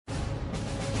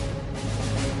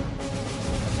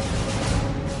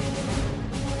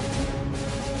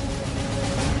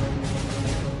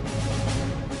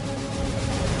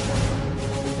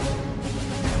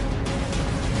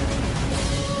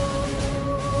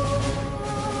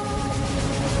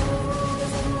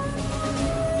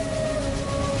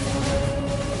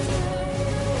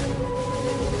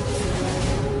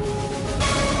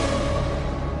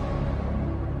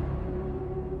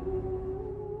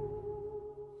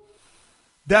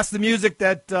That's the music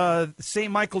that St.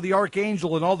 Michael the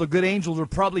Archangel and all the good angels were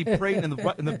probably praying in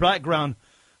the background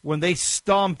when they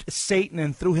stomped Satan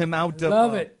and threw him out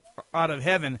of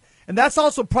heaven. And that's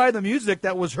also probably the music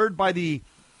that was heard by the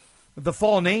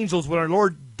fallen angels when our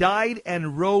Lord died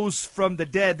and rose from the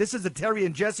dead. This is the Terry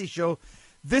and Jesse Show.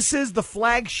 This is the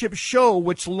flagship show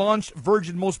which launched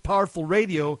Virgin Most Powerful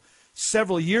Radio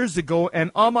several years ago, and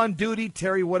I'm on duty.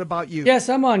 Terry, what about you? Yes,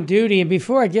 I'm on duty, and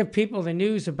before I give people the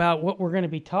news about what we're going to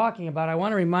be talking about, I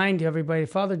want to remind everybody,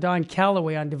 Father Don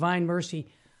Calloway on Divine Mercy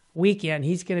Weekend,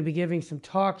 he's going to be giving some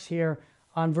talks here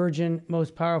on Virgin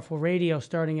Most Powerful Radio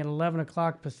starting at 11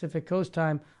 o'clock Pacific Coast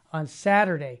Time on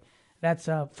Saturday. That's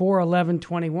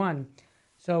 4/11/21.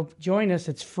 So join us.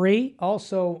 It's free.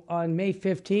 Also, on May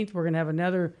 15th, we're going to have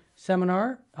another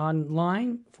seminar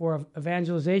online for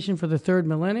evangelization for the third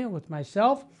millennium with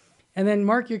myself. And then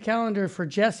mark your calendar for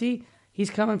Jesse.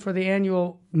 He's coming for the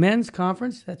annual men's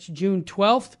conference. That's June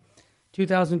 12th,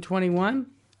 2021.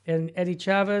 And Eddie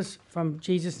Chavez from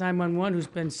Jesus 911, who's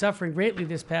been suffering greatly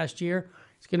this past year,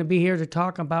 is going to be here to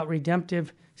talk about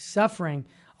redemptive suffering.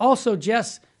 Also,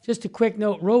 just a quick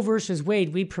note, Roe versus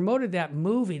Wade. We promoted that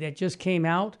movie that just came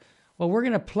out. Well, we're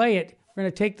going to play it. We're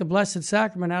going to take the Blessed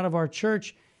Sacrament out of our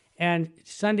church. And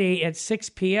Sunday at 6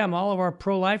 p.m., all of our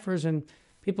pro-lifers and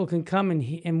people can come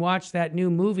and watch that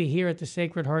new movie here at the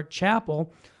Sacred Heart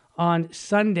Chapel on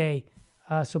Sunday.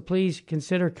 So please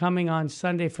consider coming on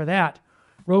Sunday for that.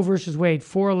 Roe versus Wade,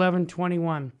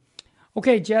 4/11/21.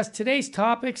 Okay, Jess, today's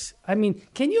topics. I mean,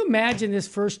 can you imagine this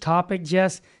first topic,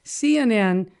 Jess?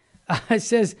 CNN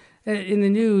says in the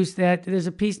news that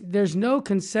there's no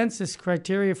consensus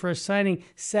criteria for assigning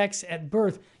sex at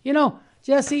birth. You know,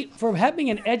 Jesse, for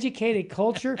having an educated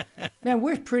culture, man,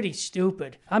 we're pretty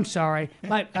stupid. I'm sorry.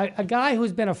 A guy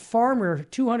who's been a farmer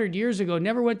 200 years ago,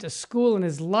 never went to school in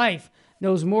his life,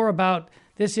 knows more about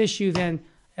this issue than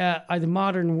the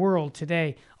modern world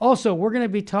today. Also, we're going to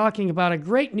be talking about a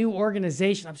great new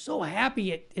organization. I'm so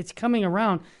happy it's coming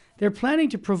around. They're planning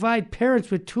to provide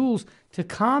parents with tools to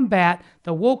combat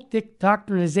the woke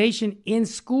doctrinization in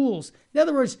schools. In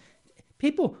other words,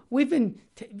 people, we've been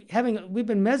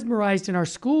mesmerized in our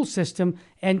school system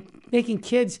and making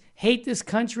kids hate this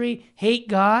country, hate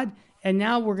God, and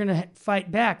now we're going to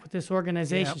fight back with this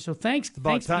organization. Yeah. So thanks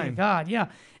be to God. Yeah,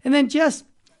 and then just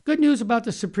good news about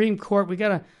the Supreme Court. We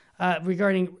got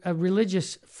regarding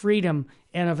religious freedom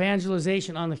and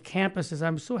evangelization on the campuses.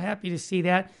 I'm so happy to see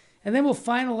that. And then we'll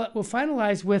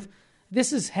finalize with,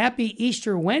 this is Happy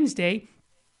Easter Wednesday,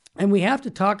 and we have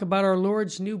to talk about our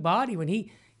Lord's new body when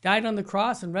He died on the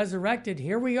cross and resurrected.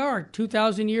 Here we are,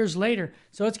 2,000 years later.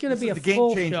 So it's going to be a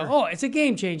full show. Oh, it's a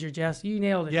game changer, Jess. You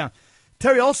nailed it. Yeah.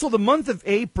 Terry, also the month of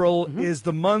April is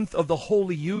the month of the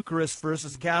Holy Eucharist for us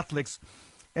as Catholics.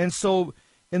 And so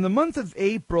in the month of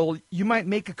April, you might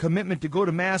make a commitment to go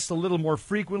to Mass a little more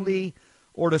frequently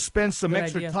or to spend some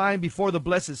extra time before the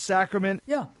Blessed Sacrament.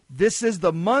 Yeah. This is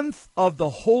the month of the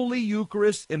Holy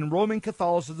Eucharist in Roman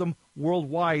Catholicism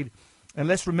worldwide. And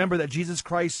let's remember that Jesus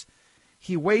Christ,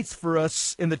 He waits for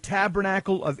us in the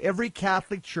tabernacle of every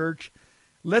Catholic church.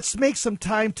 Let's make some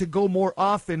time to go more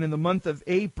often in the month of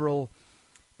April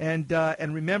and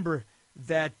remember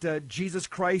that Jesus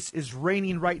Christ is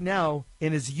reigning right now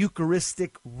in His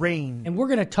Eucharistic reign. And we're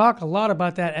going to talk a lot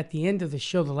about that at the end of the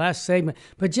show, the last segment.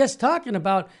 But just talking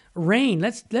about reign,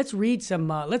 let's read some,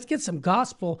 let's get some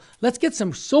gospel, let's get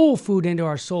some soul food into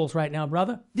our souls right now,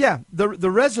 brother. Yeah, the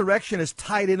resurrection is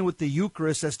tied in with the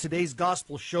Eucharist, as today's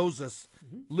gospel shows us.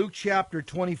 Luke chapter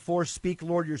 24, speak,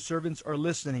 Lord, your servants are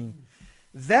listening.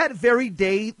 That very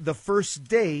day, the first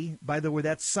day, by the way,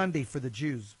 that's Sunday for the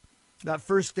Jews, that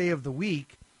first day of the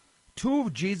week, two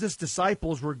of Jesus'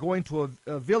 disciples were going to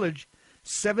a village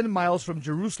 7 miles from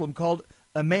Jerusalem called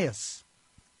Emmaus,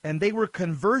 and they were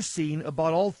conversing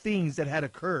about all things that had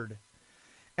occurred.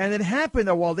 And it happened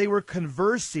that while they were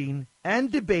conversing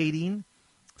and debating,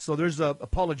 so there's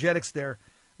apologetics there,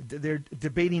 they're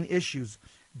debating issues,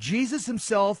 Jesus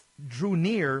Himself drew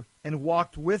near and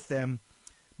walked with them,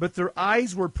 but their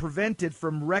eyes were prevented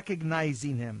from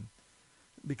recognizing Him.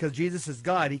 Because Jesus is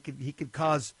God, He could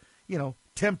cause,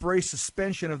 temporary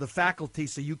suspension of the faculty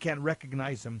so you can't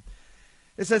recognize Him.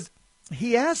 It says,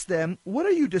 He asked them, what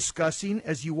are you discussing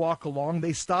as you walk along?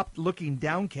 They stopped looking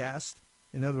downcast.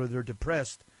 In other words, they're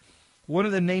depressed. One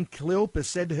of them, named Cleopas,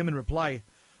 said to Him in reply,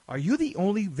 are you the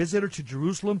only visitor to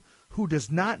Jerusalem who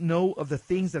does not know of the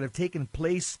things that have taken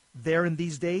place there in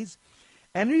these days?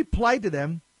 And He replied to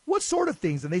them, what sort of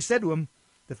things? And they said to Him,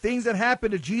 the things that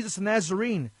happened to Jesus the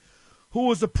Nazarene, who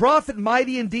was a prophet,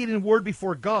 mighty in deed and word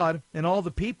before God and all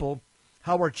the people,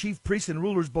 how our chief priests and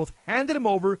rulers both handed Him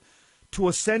over to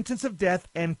a sentence of death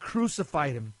and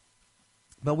crucified him.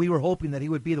 But we were hoping that he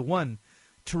would be the one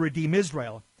to redeem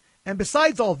Israel. And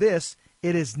besides all this,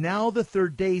 it is now the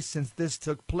third day since this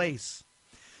took place.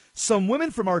 Some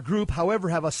women from our group, however,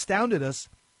 have astounded us.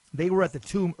 They were at the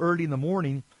tomb early in the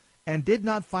morning and did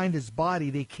not find his body.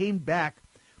 They came back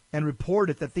and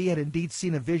reported that they had indeed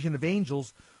seen a vision of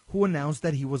angels who announced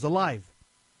that he was alive.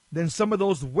 Then some of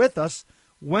those with us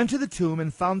went to the tomb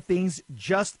and found things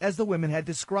just as the women had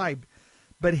described.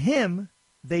 But him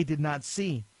they did not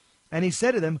see. And he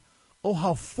said to them, "Oh,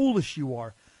 how foolish you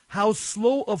are! How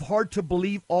slow of heart to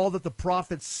believe all that the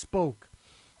prophets spoke.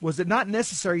 Was it not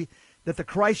necessary that the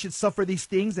Christ should suffer these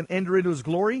things and enter into his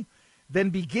glory?" Then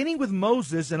beginning with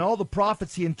Moses and all the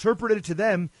prophets, he interpreted to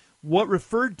them what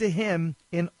referred to him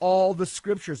in all the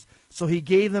scriptures. So he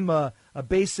gave them a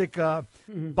basic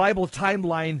Bible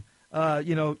timeline,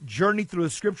 journey through the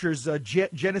scriptures,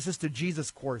 Genesis to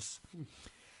Jesus course.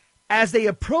 As they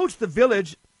approached the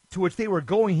village to which they were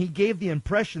going, he gave the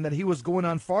impression that he was going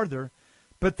on farther,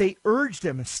 but they urged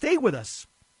him, "Stay with us,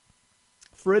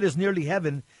 for it is nearly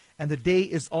heaven, and the day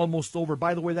is almost over."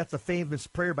 By the way, that's a famous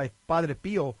prayer by Padre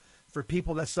Pio for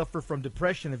people that suffer from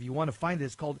depression. If you want to find it,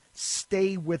 it's called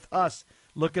 "Stay with Us."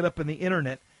 Look it up in the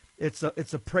internet. It's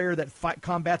a prayer that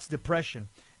combats depression.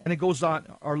 And it goes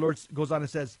on, our Lord goes on and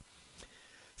says,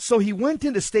 "So he went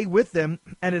in to stay with them,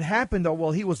 and it happened that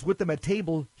while he was with them at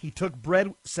table, he took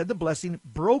bread, said the blessing,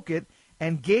 broke it,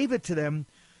 and gave it to them.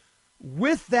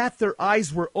 With that their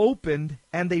eyes were opened,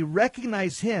 and they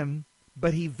recognized him,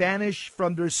 but he vanished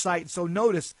from their sight." So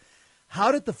notice,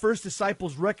 how did the first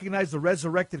disciples recognize the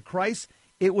resurrected Christ?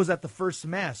 It was at the first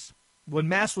Mass. When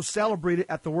Mass was celebrated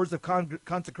at the words of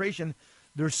consecration,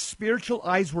 their spiritual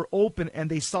eyes were open and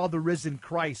they saw the risen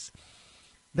Christ.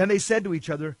 Then they said to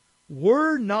each other,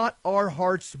 "Were not our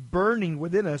hearts burning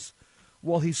within us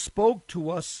while he spoke to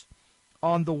us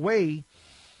on the way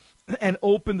and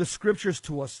opened the scriptures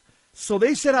to us?" So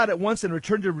they set out at once and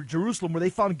returned to Jerusalem, where they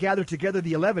found gathered together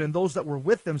the 11 and those that were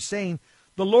with them, saying,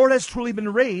 "The Lord has truly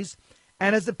been raised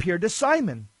and has appeared to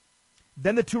Simon."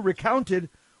 Then the two recounted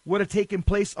what had taken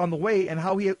place on the way and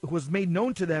how he was made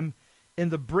known to them in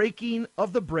the breaking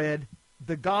of the bread,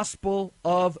 the gospel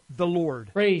of the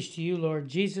Lord. Praise to you, Lord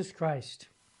Jesus Christ.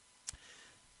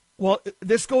 Well,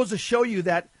 this goes to show you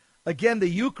that, again, the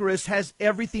Eucharist has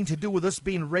everything to do with us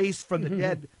being raised from the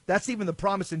dead. That's even the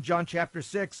promise in John chapter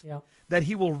 6, that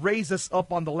he will raise us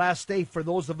up on the last day for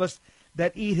those of us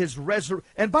that eat his resurrection.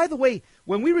 And by the way,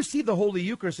 when we receive the Holy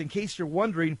Eucharist, in case you're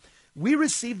wondering, we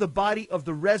receive the body of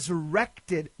the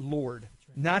resurrected Lord,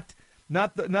 not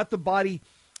the body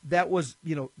that was,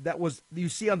 you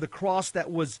see on the cross, that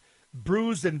was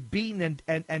bruised and beaten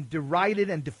and derided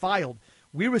and defiled.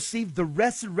 We receive the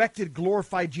resurrected,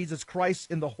 glorified Jesus Christ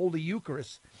in the Holy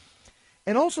Eucharist.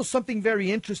 And also something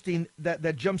very interesting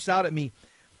that jumps out at me,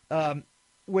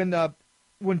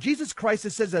 when Jesus Christ,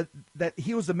 it says that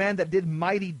he was a man that did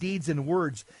mighty deeds in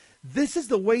words. This is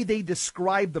the way they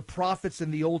describe the prophets in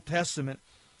the Old Testament,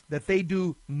 that they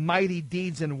do mighty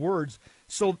deeds in words.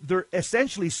 So they're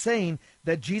essentially saying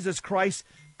that Jesus Christ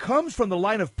comes from the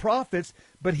line of prophets,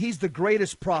 but he's the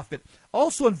greatest prophet.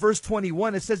 Also in verse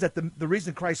 21, it says that the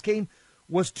reason Christ came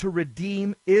was to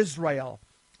redeem Israel.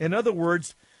 In other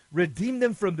words, redeem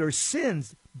them from their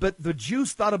sins. But the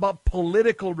Jews thought about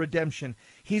political redemption.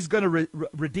 He's going to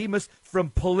redeem us from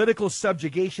political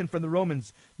subjugation from the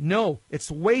Romans. No, it's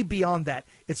way beyond that.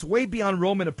 It's way beyond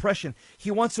Roman oppression.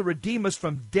 He wants to redeem us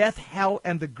from death, hell,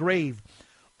 and the grave.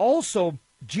 Also,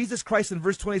 Jesus Christ in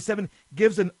verse 27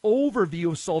 gives an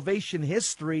overview of salvation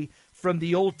history from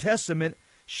the Old Testament,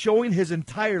 showing his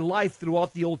entire life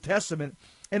throughout the Old Testament.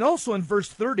 And also in verse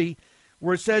 30,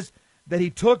 where it says that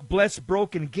he took, blessed,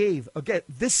 broke, and gave. Again,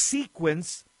 this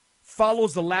sequence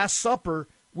follows the Last Supper,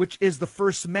 which is the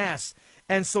first Mass.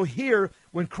 And so here,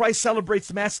 when Christ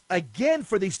celebrates Mass again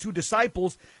for these two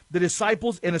disciples, the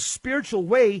disciples in a spiritual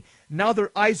way, now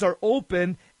their eyes are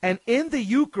open, and in the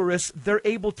Eucharist, they're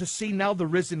able to see now the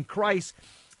risen Christ.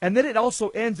 And then it also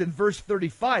ends in verse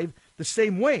 35 the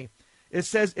same way. It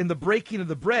says, in the breaking of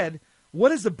the bread. What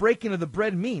does the breaking of the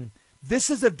bread mean? This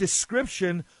is a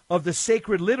description of the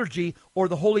sacred liturgy or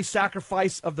the holy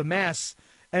sacrifice of the Mass.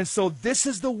 And so this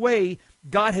is the way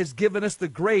God has given us the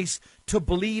grace to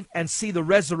believe and see the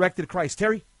resurrected Christ.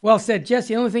 Terry? Well said,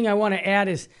 Jesse. The only thing I want to add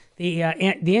is the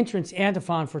entrance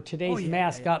antiphon for today's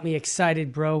Mass got me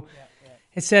excited, bro.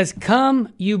 It says,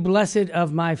 "Come, you blessed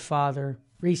of my Father,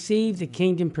 receive the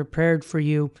kingdom prepared for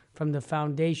you from the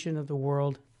foundation of the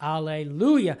world.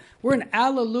 Hallelujah. We're an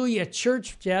Hallelujah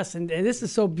church, Jess, and this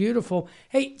is so beautiful.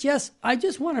 Hey, Jess, I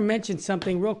just want to mention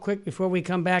something real quick before we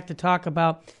come back to talk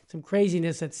about some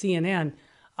craziness at CNN.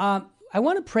 I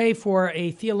want to pray for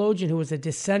a theologian who was a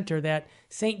dissenter that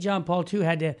St. John Paul II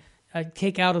had to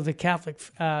take out of the Catholic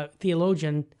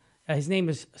theologian. His name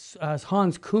is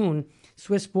Hans Kuhn,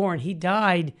 Swiss-born. He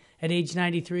died at age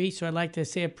 93, so I'd like to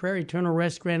say a prayer. Eternal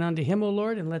rest grant unto him, O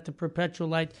Lord, and let the perpetual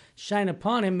light shine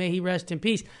upon him. May he rest in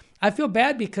peace. I feel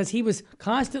bad because he was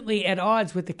constantly at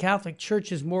odds with the Catholic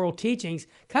Church's moral teachings,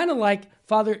 kind of like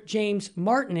Father James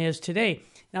Martin is today.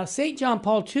 Now, St. John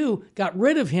Paul II got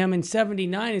rid of him in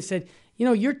 79 and said,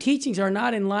 your teachings are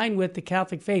not in line with the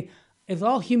Catholic faith. With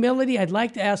all humility, I'd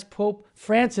like to ask Pope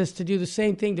Francis to do the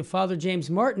same thing to Father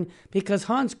James Martin, because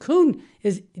Hans Kuhn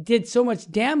did so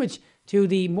much damage to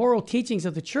the moral teachings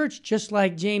of the church, just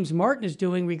like James Martin is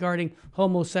doing regarding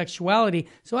homosexuality.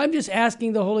 So I'm just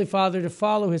asking the Holy Father to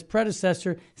follow his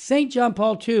predecessor, St. John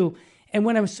Paul II. And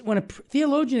when a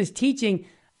theologian is teaching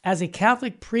as a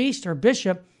Catholic priest or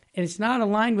bishop, and it's not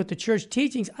aligned with the church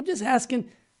teachings, I'm just asking,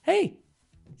 hey,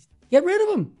 get rid of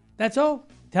him. That's all.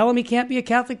 Tell him he can't be a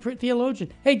Catholic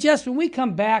theologian. Hey, Jess, when we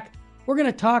come back, we're going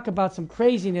to talk about some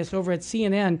craziness over at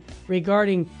CNN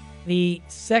regarding the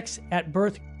sex at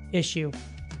birth issue.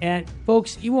 And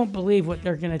folks, you won't believe what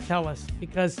they're going to tell us,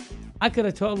 because I could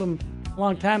have told them a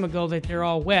long time ago that they're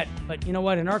all wet. But you know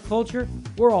what? In our culture,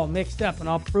 we're all mixed up, and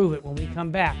I'll prove it when we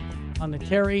come back on the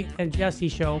Terry and Jesse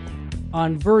Show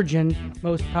on Virgin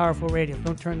Most Powerful Radio.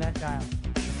 Don't turn that dial.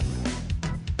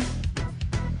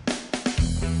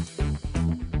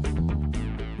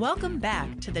 Welcome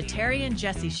back to the Terry and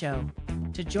Jesse Show.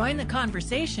 To join the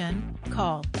conversation,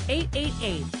 call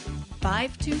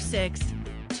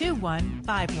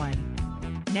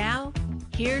 888-526-2151. Now,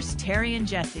 here's Terry and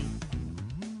Jesse.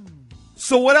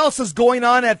 So what else is going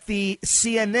on at the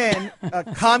CNN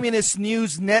Communist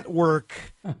News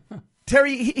Network?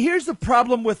 Terry, here's the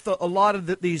problem with a lot of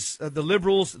the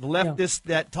liberals, the leftists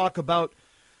that talk about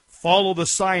follow the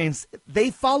science.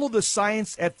 They follow the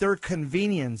science at their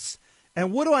convenience.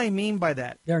 And what do I mean by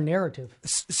that? Their narrative.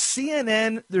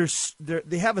 CNN,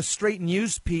 they have a straight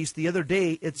news piece the other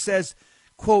day. It says,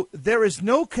 quote, there is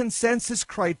no consensus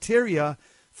criteria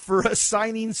for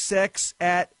assigning sex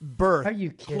at birth. Are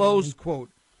you kidding? Close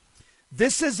quote.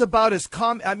 This is about as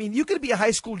common. I mean, you could be a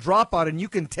high school dropout and you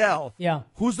can tell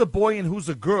who's a boy and who's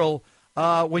a girl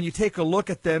when you take a look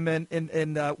at them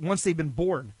and once they've been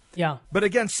born. Yeah. But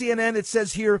again, CNN, it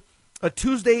says here, a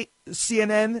Tuesday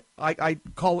CNN, I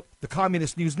call it the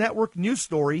Communist News Network, news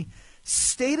story,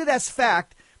 stated as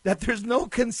fact that there's no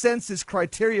consensus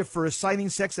criteria for assigning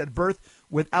sex at birth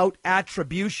without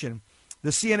attribution.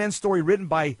 The CNN story, written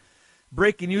by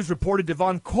Breaking News, reported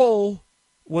Devon Cole,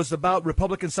 was about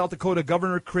Republican South Dakota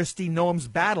Governor Kristi Noem's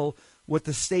battle with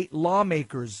the state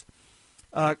lawmakers.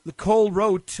 Devon Cole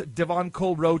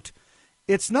wrote,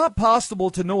 it's not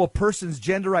possible to know a person's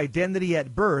gender identity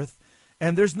at birth,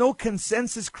 and there's no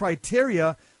consensus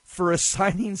criteria for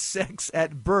assigning sex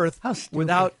at birth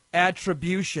without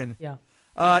attribution. Yeah.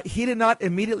 He did not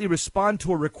immediately respond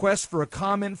to a request for a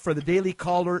comment for the Daily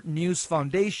Caller News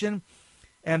Foundation,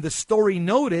 and the story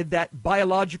noted that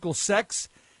biological sex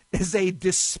is a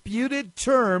disputed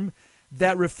term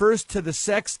that refers to the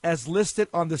sex as listed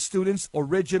on the student's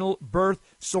original birth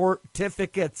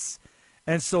certificates.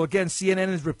 And so, again, CNN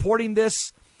is reporting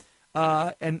this.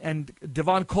 And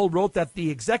Devon Cole wrote that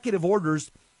the executive orders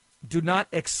do not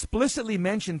explicitly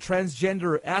mention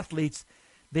transgender athletes.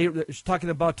 They're talking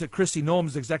about Kristi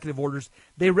Noem's executive orders.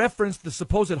 They reference the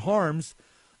supposed harms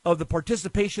of the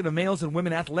participation of males and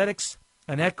women athletics,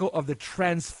 an echo of the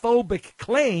transphobic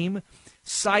claim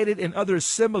cited in other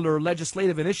similar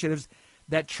legislative initiatives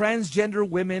that transgender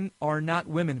women are not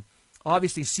women.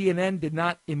 Obviously, CNN did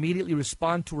not immediately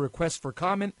respond to a request for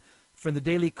comment from the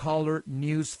Daily Caller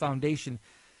News Foundation.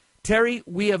 Terry,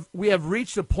 we have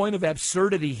reached a point of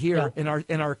absurdity here in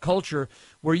our culture,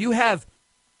 where you have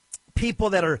people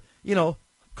that are,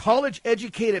 college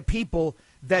educated people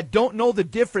that don't know the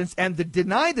difference and that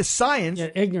deny the science,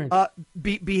 ignorant,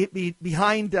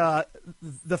 behind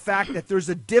the fact that there's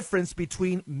a difference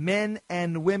between men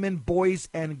and women, boys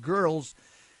and girls.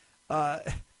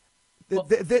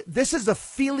 This is a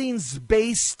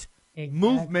feelings-based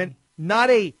movement, not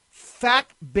a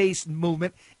fact-based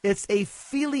movement. It's a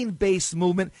feeling-based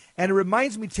movement. And it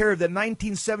reminds me, Terry, of the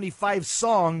 1975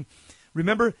 song,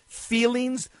 remember,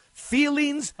 Feelings?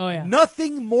 Feelings,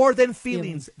 nothing more than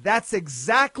feelings. That's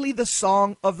exactly the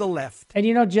song of the left.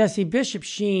 And Jesse, Bishop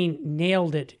Sheen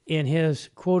nailed it in his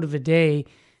quote of the day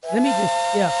Let me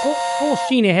just, full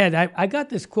Sheen ahead. I got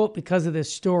this quote because of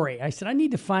this story. I said, I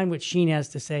need to find what Sheen has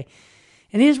to say.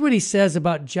 And here's what he says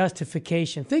about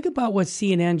justification. Think about what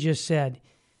CNN just said.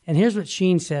 And here's what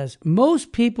Sheen says.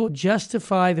 Most people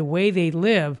justify the way they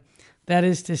live. That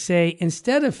is to say,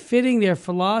 instead of fitting their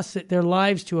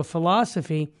lives to a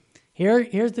philosophy,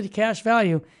 here's the cash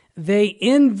value, they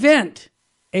invent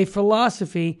a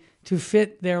philosophy to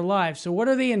fit their lives. So what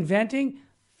are they inventing?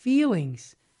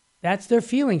 Feelings. That's their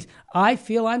feelings. I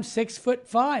feel I'm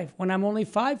 6'5" when I'm only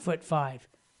 5'5".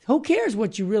 Who cares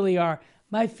what you really are?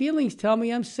 My feelings tell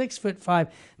me I'm 6'5".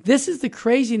 This is the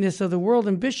craziness of the world.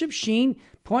 And Bishop Sheen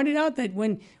pointed out that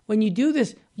when you do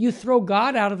this, you throw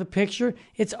God out of the picture.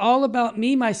 It's all about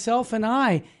me, myself, and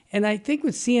I. And I think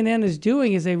what CNN is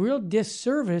doing is a real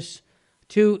disservice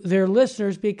to their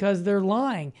listeners because they're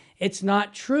lying. It's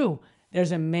not true.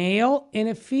 There's a male and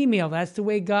a female. That's the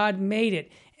way God made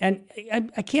it. And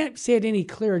I can't say it any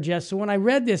clearer, Jess. So when I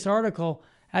read this article,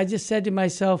 I just said to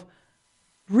myself,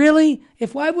 really?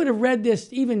 If I would have read this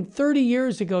even 30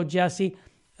 years ago, Jesse,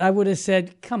 I would have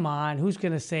said, come on, who's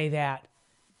going to say that?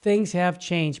 Things have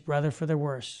changed, brother, for the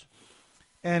worse.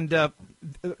 And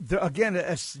again,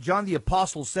 as John the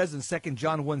Apostle says in 2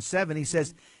 John 1:7, he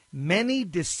says, many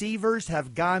deceivers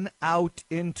have gone out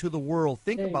into the world.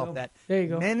 Think about that. There you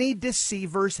go. Many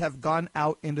deceivers have gone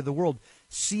out into the world.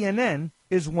 CNN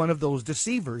is one of those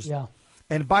deceivers. Yeah.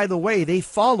 And by the way, they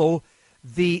follow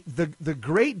the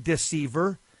great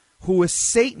deceiver who is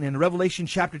Satan. In Revelation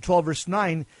chapter 12, verse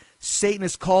 9, Satan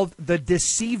is called the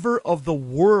deceiver of the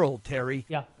world, Terry.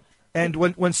 Yeah. And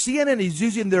when CNN is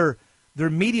using their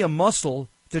media muscle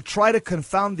to try to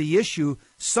confound the issue,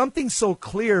 something so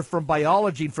clear from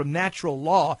biology and from natural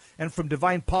law and from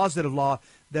divine positive law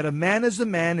that a man is a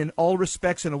man in all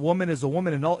respects and a woman is a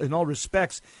woman in all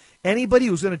respects, anybody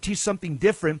who's going to teach something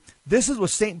different, this is what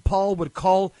St. Paul would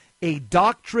call a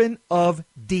doctrine of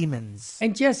demons.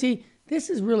 And Jesse, this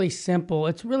is really simple.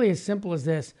 It's really as simple as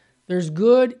this. There's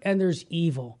good and there's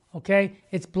evil, okay?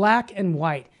 It's black and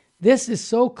white. This is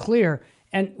so clear.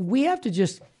 And we have to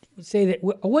just say that,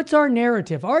 what's our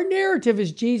narrative? Our narrative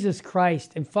is Jesus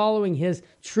Christ and following his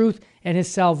truth and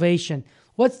his salvation.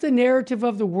 What's the narrative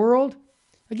of the world?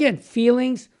 Again,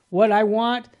 feelings, what I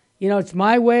want, it's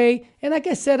my way. And like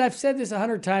I said, I've said this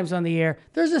 100 times on the air.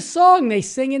 There's a song they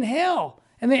sing in hell.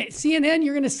 And CNN,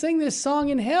 you're going to sing this song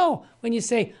in hell when you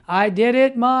say, I did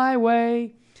it my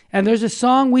way. And there's a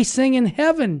song we sing in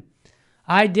heaven.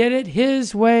 I did it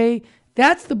his way.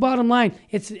 That's the bottom line.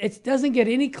 It doesn't get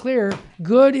any clearer.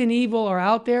 Good and evil are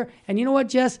out there. And you know what,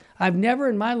 Jess? I've never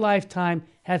in my lifetime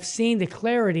have seen the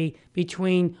clarity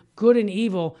between good and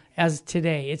evil as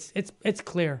today. It's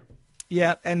clear.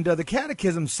 Yeah, and the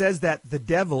Catechism says that the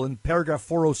devil, in paragraph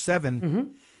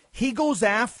 407, he goes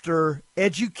after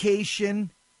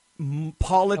education,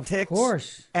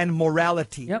 politics, and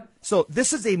morality. Yep. So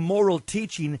this is a moral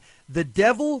teaching. The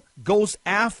devil goes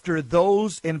after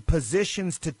those in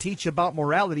positions to teach about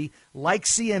morality, like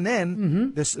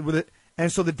CNN.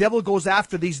 And so the devil goes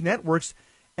after these networks.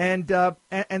 And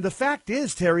the fact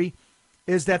is, Terry,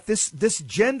 is that this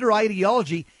gender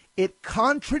ideology, it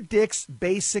contradicts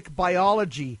basic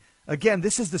biology. Again,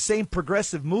 this is the same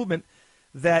progressive movement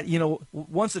that,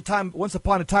 once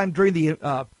upon a time during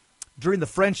the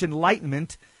French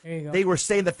Enlightenment, they were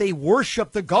saying that they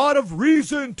worship the God of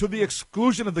reason to the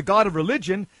exclusion of the God of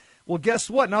religion. Well, guess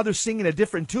what? Now they're singing a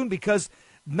different tune because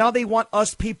now they want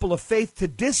us people of faith to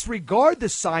disregard the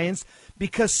science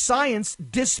because science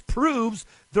disproves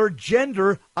their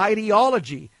gender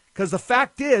ideology. Because the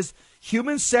fact is,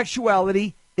 human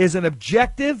sexuality is an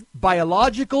objective,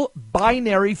 biological,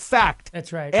 binary fact.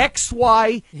 That's right.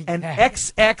 XY and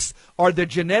XX are the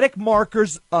genetic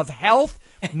markers of health,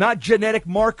 not genetic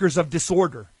markers of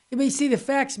disorder. But you see, the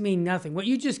facts mean nothing. What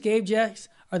you just gave, Jess,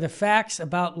 are the facts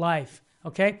about life,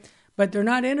 okay? But they're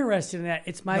not interested in that.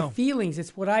 It's my feelings.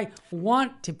 It's what I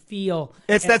want to feel.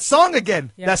 It's that song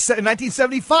again. Yeah. That's in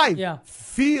 1975. Yeah.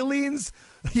 Feelings,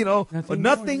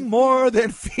 nothing more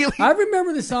than feelings. I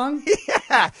remember the song.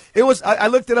 Yeah. It was. I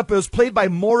looked it up. It was played by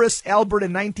Morris Albert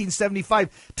in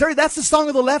 1975. Terry, that's the song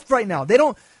of the left right now. They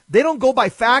don't go by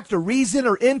fact or reason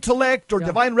or intellect or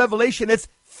divine revelation. It's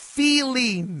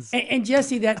feelings. And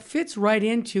Jesse, that fits right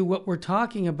into what we're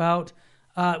talking about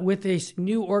with this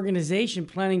new organization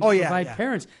planning to provide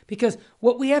parents. Because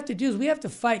what we have to do is we have to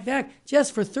fight back. Jess,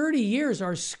 for 30 years,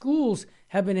 our schools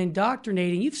have been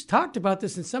indoctrinating. You've talked about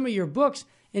this in some of your books,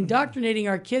 indoctrinating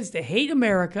our kids to hate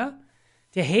America,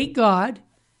 to hate God,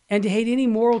 and to hate any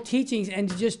moral teachings, and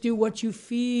to just do what you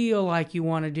feel like you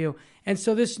want to do. And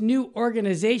so this new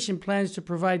organization plans to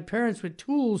provide parents with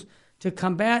tools to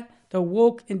combat the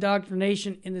woke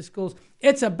indoctrination in the schools.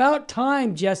 It's about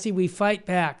time, Jesse, we fight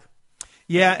back.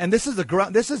 Yeah, and this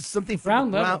is something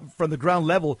from the ground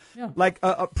level. Yeah. Like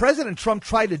President Trump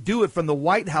tried to do it from the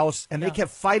White House, and they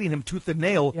kept fighting him tooth and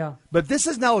nail. Yeah. But this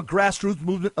is now a grassroots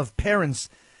movement of parents.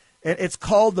 And it's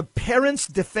called the Parents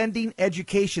Defending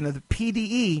Education, or the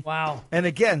PDE. Wow. And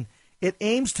again, it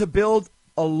aims to build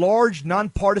a large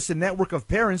nonpartisan network of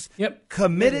parents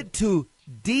committed to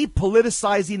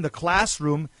depoliticizing the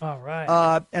classroom. All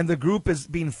right. And the group is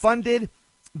being funded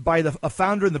by a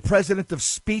founder and the president of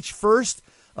Speech First,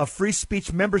 a free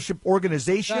speech membership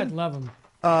organization. God love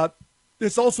them.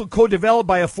 It's also co-developed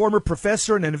by a former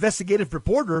professor and an investigative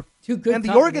reporter. Two good and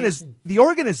the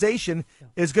organization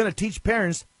is going to teach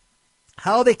parents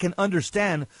how they can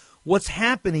understand what's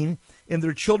happening in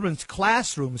their children's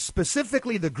classrooms.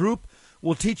 Specifically, the group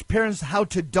will teach parents how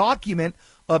to document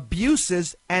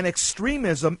abuses and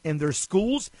extremism in their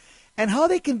schools, and how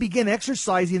they can begin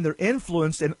exercising their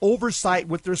influence and oversight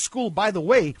with their school. By the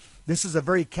way, this is a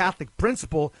very Catholic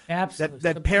principle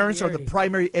that parents are the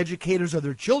primary educators of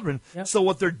their children. Yep. So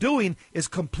what they're doing is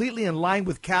completely in line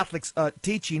with Catholic's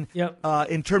teaching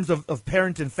in terms of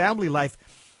parent and family life.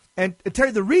 And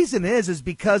Terry, the reason is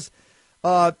because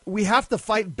we have to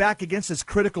fight back against this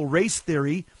critical race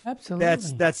theory.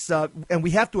 Absolutely. And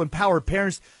we have to empower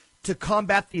parents to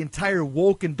combat the entire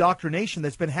woke indoctrination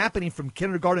that's been happening from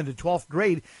kindergarten to 12th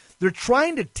grade. They're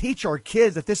trying to teach our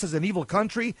kids that this is an evil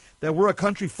country, that we're a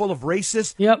country full of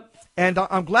racists. Yep. And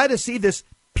I'm glad to see this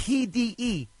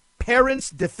PDE,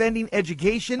 Parents Defending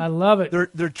Education. I love it.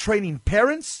 They're training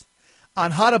parents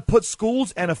on how to put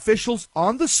schools and officials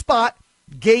on the spot,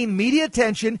 gain media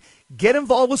attention, get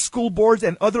involved with school boards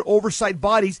and other oversight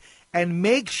bodies, and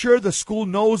make sure the school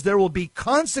knows there will be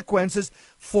consequences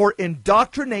for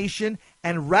indoctrination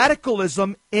and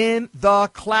radicalism in the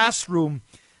classroom.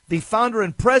 The founder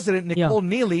and president, Nicole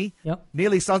Neely,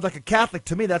 Neely sounds like a Catholic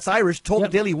to me, that's Irish, told the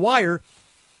Daily Wire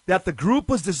that the group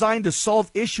was designed to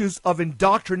solve issues of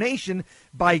indoctrination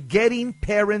by getting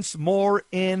parents more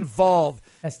involved.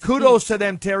 Kudos to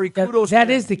them, Terry. Kudos to them.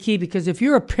 That is the key, because if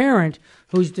you're a parent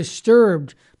who's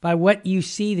disturbed by what you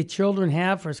see the children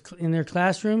have in their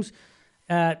classrooms,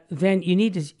 then you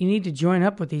need to join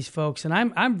up with these folks. And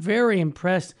I'm very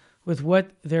impressed with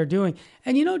what they're doing.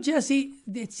 And you know, Jesse,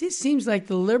 it just seems like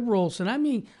the liberals, and I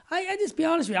mean, I just be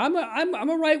honest with you, I'm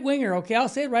a right winger. Okay, I'll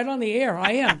say it right on the air.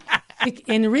 I am,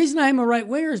 and the reason I'm a right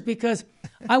winger is because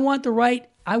I want the right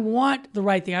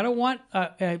thing. I don't want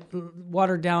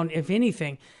watered down, if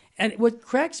anything. And what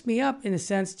cracks me up, in a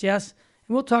sense, Jess,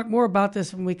 and we'll talk more about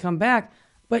this when we come back,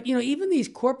 but you know, even these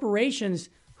corporations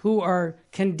who are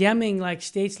condemning like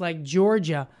states like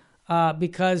Georgia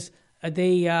because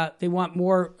they want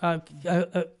more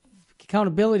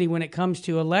accountability when it comes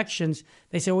to elections.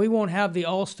 They say, well, we won't have the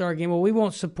All-Star game. Well, we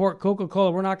won't support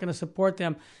Coca-Cola. We're not going to support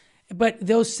them. But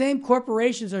those same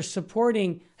corporations are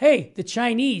supporting, the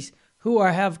Chinese who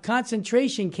have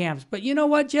concentration camps. But you know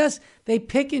what, Jess? They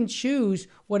pick and choose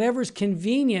whatever's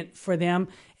convenient for them.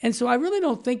 And so I really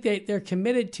don't think they're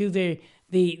committed to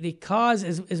the cause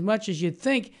as much as you'd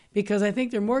think, because I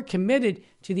think they're more committed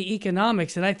to the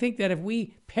economics. And I think that if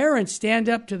we parents stand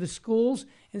up to the schools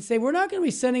and say, we're not going to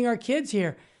be sending our kids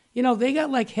here. You know, they got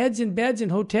like heads in beds in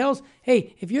hotels.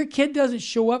 Hey, if your kid doesn't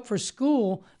show up for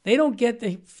school, they don't get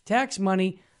the tax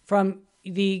money from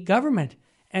the government.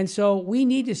 And so we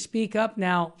need to speak up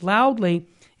now loudly.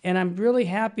 And I'm really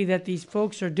happy that these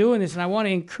folks are doing this. And I want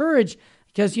to encourage,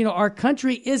 because, you know, our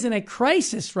country is in a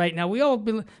crisis right now. We all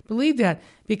believe that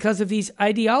because of these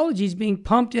ideologies being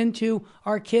pumped into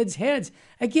our kids' heads.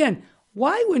 Again,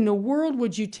 why in the world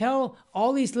would you tell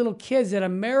all these little kids that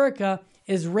America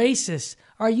is racist?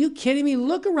 Are you kidding me?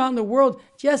 Look around the world.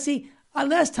 Jesse,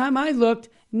 last time I looked,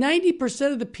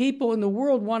 90% of the people in the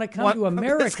world want to come to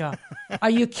America. Are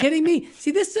you kidding me?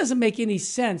 See, this doesn't make any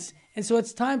sense. And so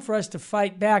it's time for us to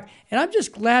fight back. And I'm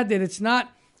just glad that it's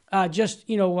not just,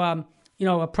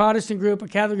 a Protestant group, a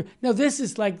Catholic group. No, this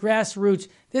is like grassroots.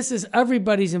 This is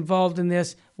everybody's involved in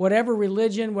this, whatever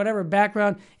religion, whatever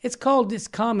background. It's called this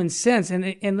common sense.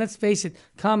 And let's face it,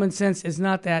 common sense is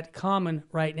not that common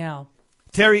right now.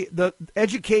 Terry, the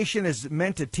education is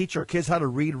meant to teach our kids how to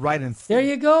read, write, and think. There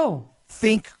you go.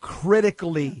 Think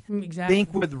critically. Exactly.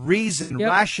 Think with reason,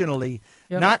 rationally,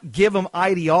 not give them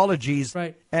ideologies.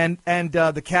 Right. And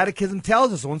the Catechism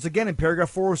tells us, once again, in paragraph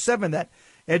 407, that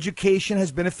education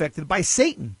has been affected by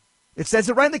Satan. It says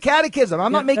it right in the Catechism.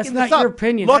 I'm not making this up. That's not your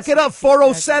opinion. Look it up,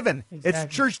 407. Exactly.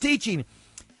 It's church teaching.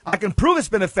 I can prove it's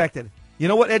been affected. You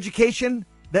know what education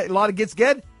that a lot of kids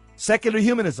get? Secular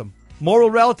humanism, moral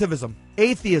relativism,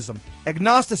 atheism,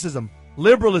 agnosticism,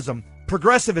 liberalism,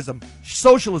 progressivism,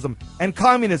 socialism, and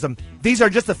communism. These are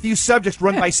just a few subjects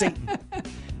run by Satan.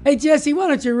 Hey, Jesse, why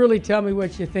don't you really tell me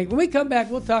what you think? When we come back,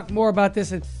 we'll talk more about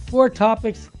this and more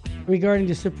topics regarding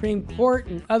the Supreme Court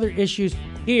and other issues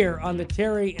here on the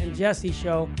Terry and Jesse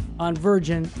Show on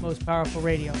Virgin Most Powerful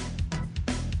Radio.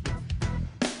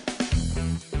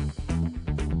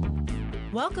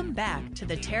 Welcome back to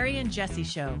the Terry and Jesse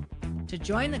Show. To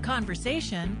join the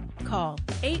conversation, call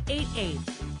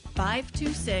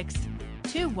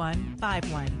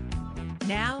 888-526-2151.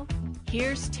 Now,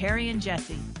 here's Terry and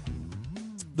Jesse.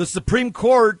 The Supreme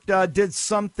Court did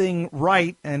something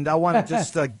right, and I want to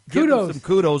just give them some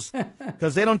kudos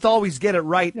because they don't always get it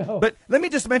right. No. But let me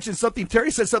just mention something.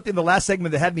 Terry said something in the last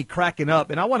segment that had me cracking up,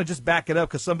 and I want to just back it up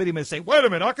because somebody may say, wait a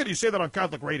minute, how could you say that on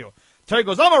Catholic radio? Terry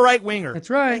goes, I'm a right-winger. That's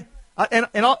right. And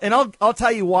I'll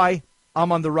tell you why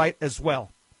I'm on the right as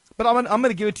well. But I'm going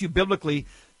to give it to you biblically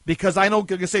because I know you're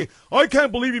going to say, I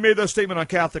can't believe you made that statement on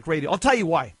Catholic radio. I'll tell you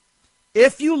why.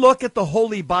 If you look at the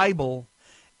Holy Bible,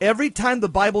 every time the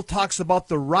Bible talks about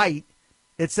the right,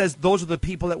 it says those are the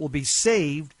people that will be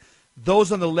saved.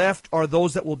 Those on the left are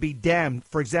those that will be damned.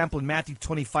 For example, in Matthew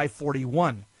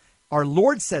 25:41, our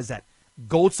Lord says that.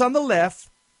 Goats on the left,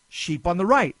 sheep on the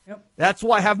right. Yep. That's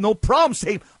why I have no problem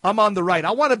saying I'm on the right.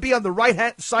 I want to be on the right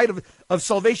hand side of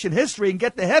salvation history and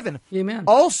get to heaven. Amen.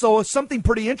 Also, something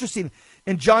pretty interesting.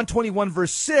 In John 21,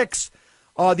 verse 6,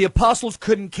 the apostles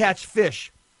couldn't catch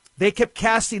fish. They kept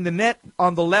casting the net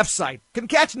on the left side. Couldn't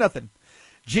catch nothing.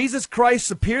 Jesus Christ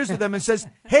appears to them and says,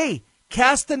 hey,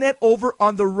 cast the net over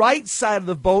on the right side of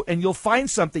the boat and you'll find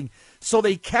something. So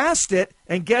they cast it,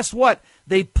 and guess what?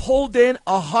 They pulled in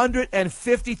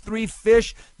 153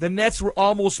 fish. The nets were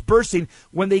almost bursting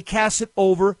when they cast it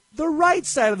over the right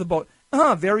side of the boat.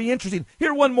 Very interesting.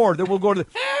 Here, one more. Then we'll go to the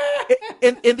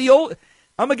in the old.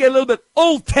 I'm gonna get a little bit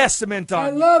Old Testament on.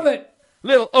 I love it.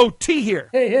 Little OT here.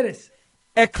 Hey, hit us.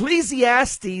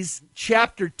 Ecclesiastes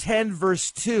chapter 10,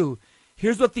 verse 2.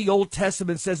 Here's what the Old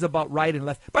Testament says about right and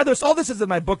left. By the way, all this is in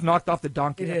my book, Knocked Off the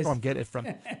Donkey. That's where I'm getting it from.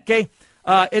 Okay.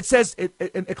 It says, in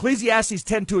Ecclesiastes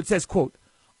 10:2, it says, quote,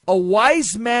 a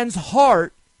wise man's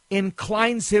heart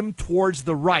inclines him towards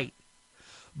the right,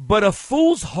 but a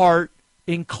fool's heart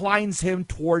inclines him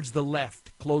towards the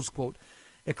left, close quote.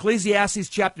 Ecclesiastes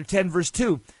chapter 10, verse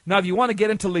 2. Now, if you want to get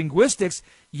into linguistics,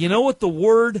 you know what the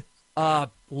word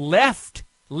left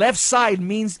side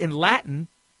means in Latin?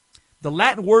 The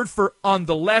Latin word for on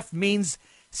the left means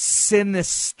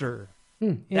sinister.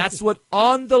 That's what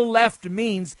on the left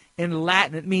means in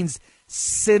Latin. It means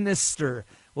sinister.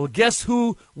 Well, guess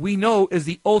who we know is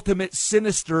the ultimate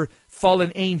sinister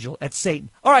fallen angel? That's Satan.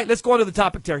 All right, let's go on to the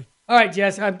topic, Terry. All right,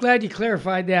 Jess, I'm glad you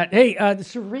clarified that. Hey, the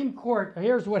Supreme Court,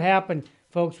 here's what happened,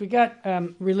 folks. We got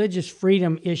religious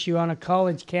freedom issue on a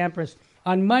college campus.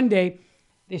 On Monday,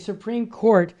 the Supreme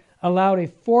Court allowed a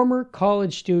former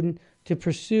college student to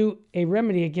pursue a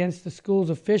remedy against the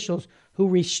school's officials who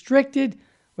restricted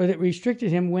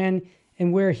him when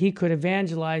and where he could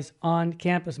evangelize on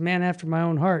campus. Man after my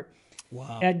own heart.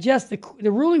 Wow. Jess, the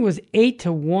ruling was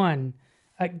 8-1.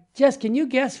 Jess, can you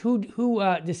guess who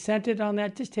dissented on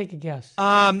that? Just take a guess.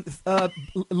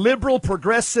 Liberal,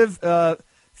 progressive,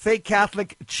 fake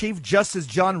Catholic Chief Justice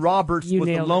John Roberts was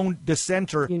the lone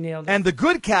dissenter. You nailed it. And the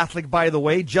good Catholic, by the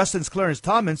way, Justice Clarence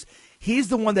Thomas, he's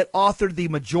the one that authored the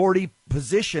majority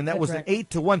position. That was an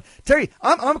 8-1. Terry,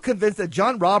 I'm convinced that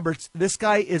John Roberts, this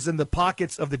guy is in the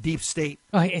pockets of the deep state.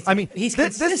 He's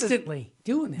consistently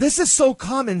doing it. This is so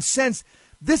common sense.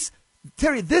 This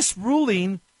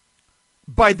ruling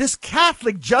by this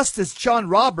Catholic Justice John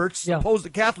Roberts,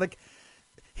 supposed Catholic,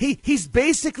 he's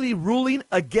basically ruling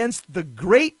against the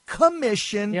Great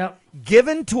Commission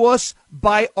given to us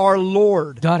by our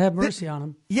Lord. God have mercy on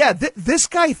him. Yeah, this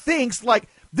guy thinks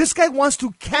this guy wants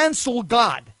to cancel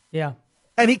God. Yeah.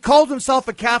 And he called himself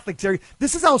a Catholic, Terry.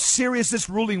 This is how serious this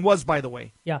ruling was, by the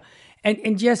way. Yeah.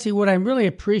 And Jesse, what I really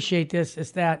appreciate this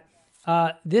is that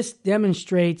this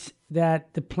demonstrates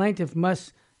that the plaintiff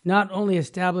must not only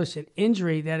establish an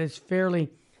injury that is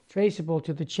fairly traceable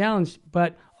to the challenge,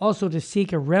 but also to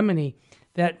seek a remedy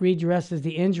that redresses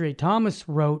the injury. Thomas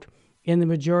wrote in the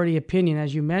majority opinion,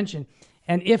 as you mentioned,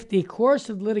 and if the course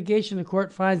of litigation, the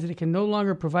court finds that it can no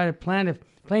longer provide a plaintiff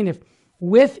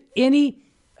with any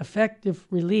effective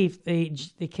relief,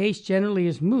 the case generally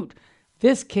is moot.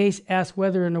 This case asks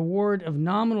whether an award of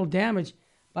nominal damage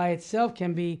by itself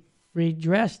can be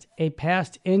redressed a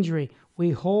past injury.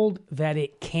 We hold that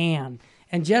it can.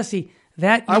 And Jesse,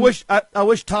 that I wish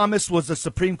Thomas was a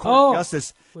Supreme Court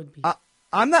justice. Would be.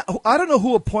 I don't know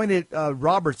who appointed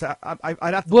Roberts. I'd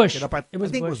have to Bush. look it up. I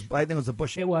think it was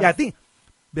Bush. It was. Yeah, I think.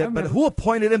 But who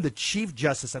appointed him the Chief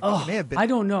Justice? I think it may have been. I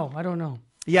don't know.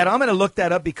 Yeah, I'm going to look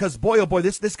that up because, boy, oh boy,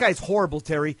 this guy's horrible,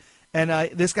 Terry. And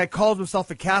this guy calls himself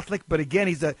a Catholic, but again,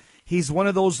 he's one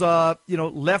of those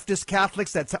leftist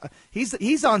Catholics.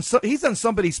 He's on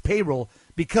somebody's payroll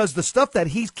because the stuff that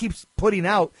he keeps putting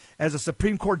out as a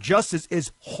Supreme Court justice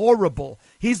is horrible.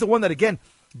 He's the one that, again,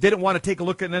 didn't want to take a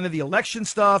look at any of the election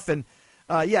stuff, and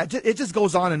it just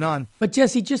goes on and on. But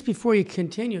Jesse, just before you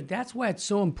continue, that's why it's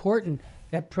so important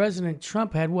that President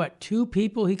Trump had 2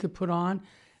 people he could put on.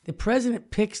 The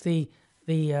president picks the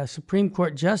Supreme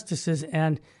Court justices,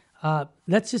 and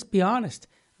let's just be honest,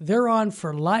 they're on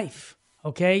for life.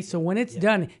 Okay, so when it's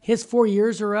done, his 4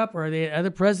 years are up, or the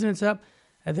other president's up,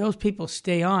 and those people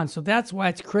stay on. So that's why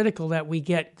it's critical that we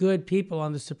get good people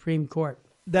on the Supreme Court.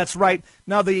 That's right.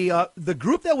 Now, the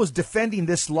group that was defending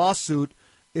this lawsuit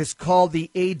is called the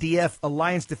ADF,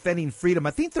 Alliance Defending Freedom.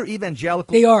 I think they're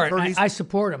evangelical. They are. I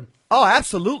support them. Oh,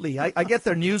 absolutely. I get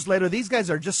their newsletter. These guys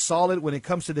are just solid when it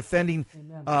comes to defending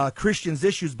Christians'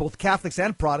 issues, both Catholics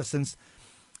and Protestants.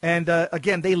 And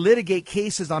again, they litigate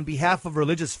cases on behalf of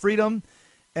religious freedom,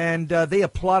 and they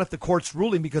applaud at the court's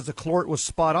ruling because the court was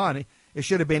spot on. It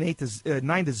should have been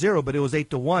 9-0, but it was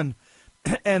 8-1.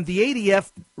 And the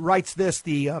ADF writes this: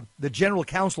 the general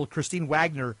counsel, Christine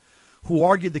Wagner, who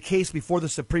argued the case before the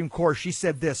Supreme Court, she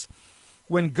said this: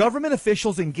 when government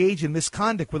officials engage in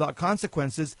misconduct without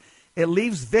consequences, it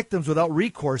leaves victims without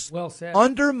recourse, well said,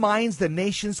 undermines the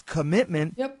nation's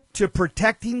commitment to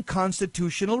protecting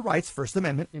constitutional rights, First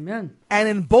Amendment, Amen, and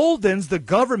emboldens the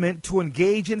government to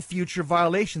engage in future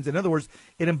violations. In other words,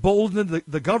 it emboldens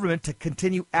the government to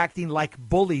continue acting like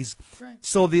bullies. Right.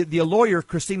 So the lawyer,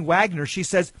 Christine Wagner, she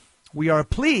says, we are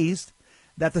pleased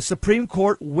that the Supreme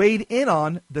Court weighed in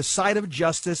on the side of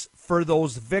justice for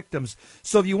those victims.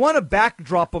 So if you want a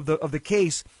backdrop of the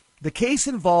case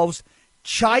involves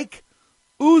Chaik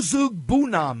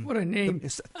Uzugbunam. What a name.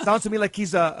 It sounds to me like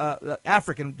he's a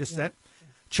African descent.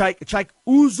 Yeah. Chaik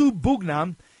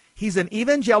Uzugbunam. He's an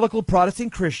evangelical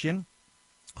Protestant Christian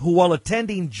who, while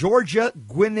attending Georgia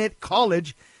Gwinnett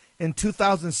College in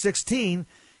 2016,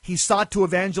 he sought to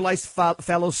evangelize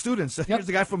fellow students. Yep. Here's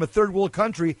the guy from a third world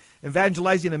country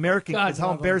evangelizing American kids.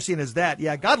 How embarrassing is that?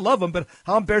 Yeah, God love him, but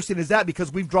how embarrassing is that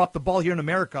because we've dropped the ball here in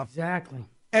America? Exactly.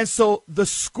 And so the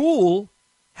school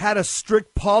had a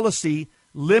strict policy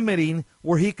limiting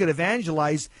where he could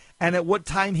evangelize and at what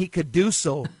time he could do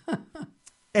so.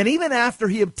 And even after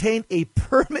he obtained a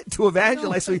permit to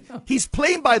evangelize, so he's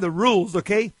playing by the rules,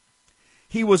 okay?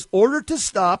 He was ordered to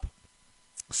stop,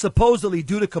 supposedly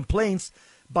due to complaints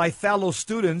by fellow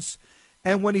students,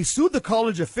 and when he sued the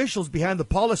college officials behind the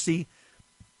policy,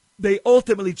 they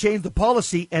ultimately changed the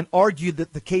policy and argued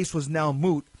that the case was now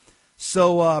moot.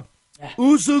 So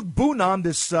Uzugbunam,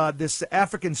 this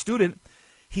African student,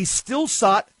 he still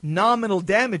sought nominal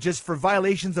damages for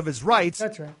violations of his rights.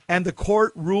 That's right. And the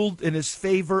court ruled in his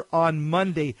favor on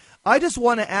Monday. I just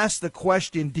want to ask the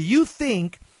question, do you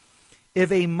think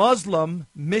if a Muslim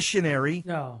missionary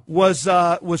was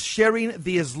sharing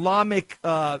the Islamic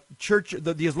church,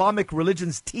 the Islamic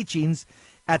religion's teachings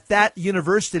at that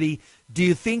university, do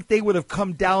you think they would have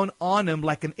come down on him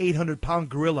like an 800-pound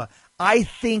gorilla? I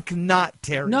think not,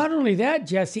 Terry. Not only that,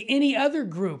 Jesse, any other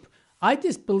group. I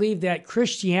just believe that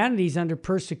Christianity is under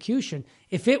persecution.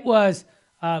 If it was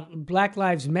Black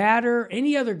Lives Matter,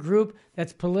 any other group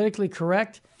that's politically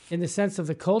correct in the sense of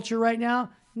the culture right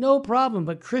now, no problem.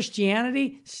 But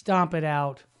Christianity, stomp it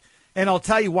out. And I'll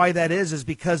tell you why that is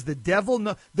because the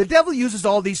devil uses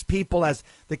all these people, as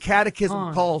the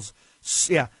Catechism calls.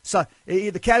 Yeah, so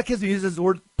the Catechism uses the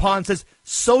word pawn, says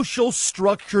social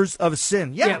structures of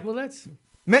sin. Yeah, well, that's...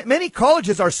 Many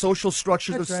colleges are social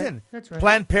structures of sin. That's right.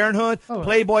 Planned Parenthood,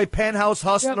 Playboy, Penthouse,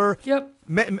 Hustler. Yep.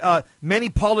 Many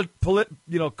congressmen,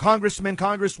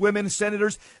 congresswomen,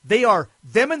 senators.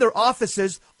 Them in their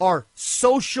offices are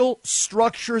social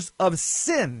structures of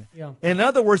sin. Yeah. In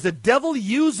other words, the devil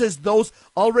uses those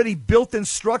already built-in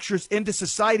structures into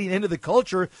society and into the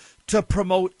culture to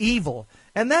promote evil.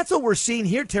 And that's what we're seeing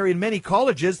here, Terry, in many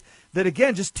colleges that,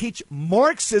 again, just teach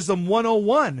Marxism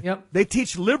 101. Yep. They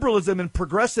teach liberalism and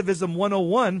progressivism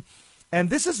 101. And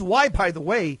this is why, by the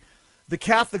way, the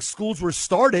Catholic schools were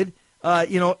started,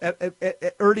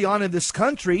 early on in this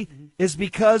country, is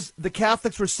because the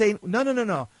Catholics were saying,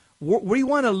 no. We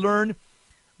want to learn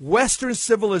Western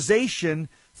civilization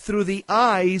through the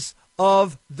eyes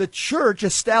of the church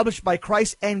established by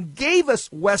Christ and gave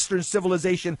us Western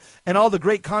civilization and all the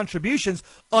great contributions.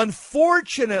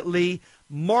 Unfortunately,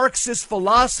 Marxist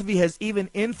philosophy has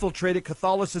even infiltrated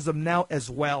Catholicism now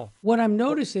as well. What I'm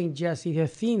noticing, Jesse, the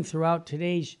theme throughout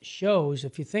today's shows,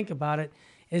 if you think about it,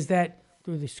 is that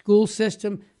through the school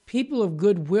system. People of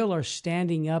goodwill are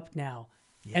standing up now,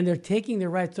 and they're taking their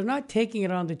rights. They're not taking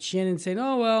it on the chin and saying,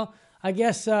 oh, well, I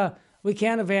guess we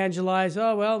can't evangelize.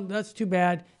 Oh, well, that's too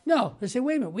bad. No, they say,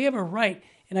 wait a minute, we have a right.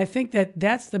 And I think that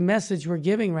that's the message we're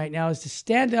giving right now, is to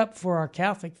stand up for our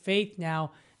Catholic faith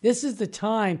now. This is the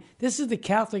time. This is the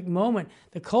Catholic moment.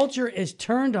 The culture is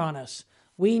turned on us.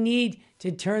 We need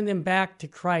to turn them back to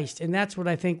Christ. And that's what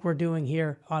I think we're doing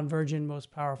here on Virgin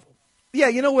Most Powerful. Yeah,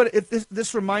 you know what?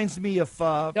 This reminds me of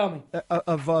Tell me.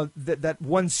 That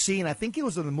one scene. I think it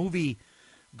was in the movie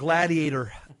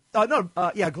Gladiator.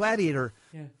 Gladiator,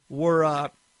 where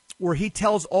he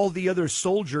tells all the other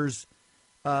soldiers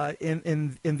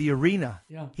in the arena.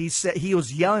 Yeah. He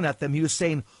was yelling at them. He was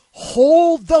saying,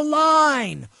 "Hold the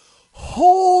line,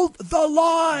 hold the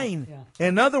line." Yeah.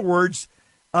 In other words,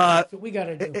 That's what we got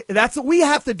to do. that's what we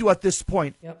have to do at this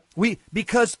point. Yep.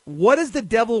 Because what does the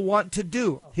devil want to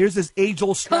do? Here's his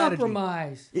age-old strategy.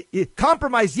 Compromise.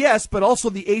 Compromise, yes, but also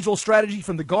the age-old strategy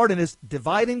from the garden is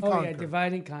divide and conquer. Oh, yeah,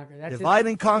 divide and conquer. That's Divide it.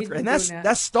 and conquer. He's And been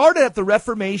that started at the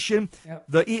Reformation, Yep.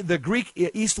 the Greek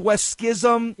East-West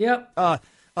Schism, Yep.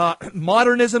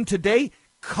 modernism today.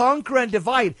 Conquer and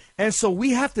divide. And so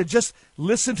we have to just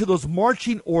listen to those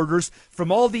marching orders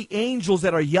from all the angels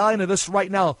that are yelling at us right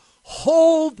now.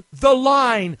 Hold the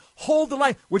line. Hold the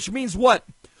line. Which means what?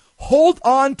 Hold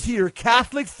on to your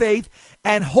Catholic faith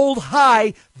and hold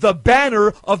high the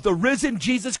banner of the risen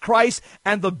Jesus Christ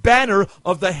and the banner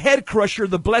of the head crusher,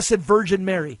 the Blessed Virgin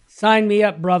Mary. Sign me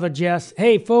up, Brother Jess.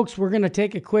 Hey, folks, we're going to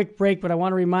take a quick break, but I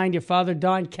want to remind you, Father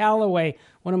Don Calloway,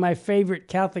 one of my favorite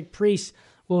Catholic priests,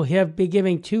 will be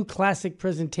giving 2 classic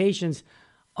presentations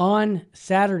on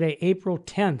Saturday, April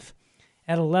 10th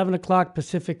at 11 o'clock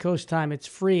Pacific Coast time. It's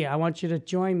free. I want you to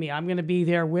join me. I'm going to be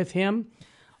there with him.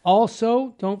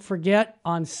 Also, don't forget,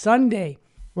 on Sunday,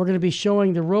 we're going to be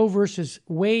showing the Roe versus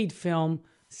Wade film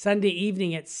Sunday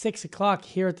evening at 6 o'clock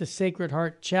here at the Sacred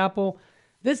Heart Chapel.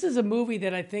 This is a movie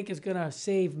that I think is going to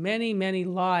save many, many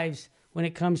lives when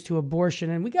it comes to abortion.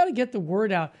 And we got to get the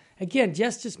word out. Again,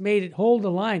 Jess just made it hold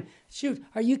the line. Shoot,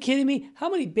 are you kidding me? How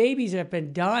many babies have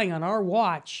been dying on our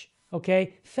watch?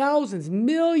 Okay, thousands,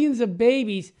 millions of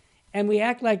babies. And we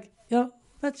act like,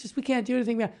 we can't do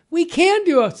anything about it. We can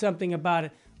do something about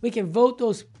it. We can vote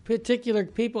those particular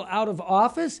people out of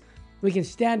office. We can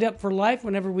stand up for life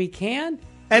whenever we can.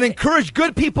 And encourage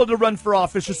good people to run for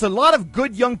office. There's a lot of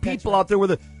good young people out there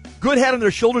with a good head on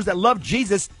their shoulders that love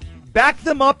Jesus. Back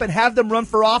them up and have them run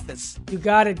for office. You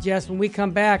got it, Jess. When we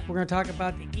come back, we're going to talk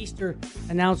about the Easter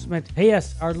announcement.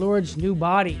 Yes, our Lord's new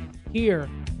body here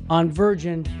on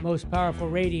Virgin Most Powerful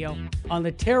Radio on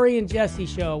the Terry and Jesse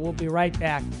Show. We'll be right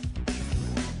back.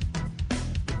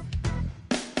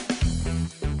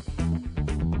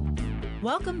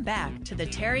 Welcome back to the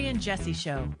Terry and Jesse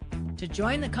Show. To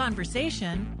join the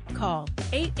conversation, call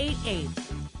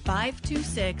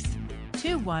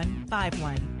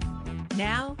 888-526-2151.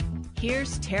 Now,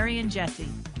 here's Terry and Jesse.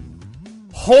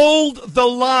 Hold the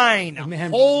line.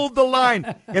 Amen. Hold the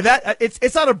line.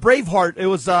 It's out of Braveheart. It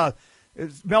was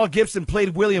Mel Gibson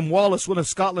played William Wallace, one of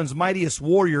Scotland's mightiest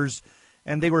warriors,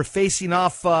 and they were facing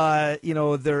off their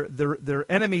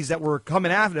enemies that were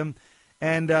coming after them.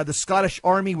 And the Scottish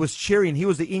army was cheering. He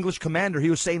was the English commander.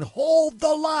 He was saying, hold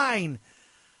the line.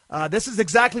 This is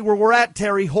exactly where we're at,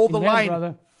 Terry. Hold Amen, the line.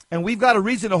 brother. And we've got a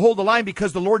reason to hold the line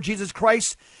because the Lord Jesus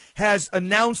Christ has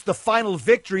announced the final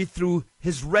victory through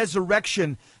his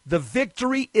resurrection. The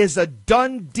victory is a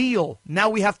done deal. Now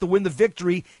we have to win the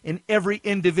victory in every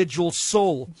individual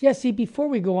soul. Jesse, before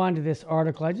we go on to this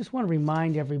article, I just want to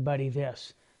remind everybody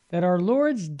this, that our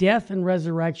Lord's death and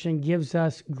resurrection gives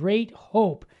us great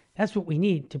hope. That's what we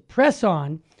need to press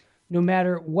on no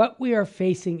matter what we are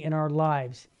facing in our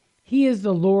lives. He is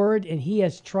the Lord, and he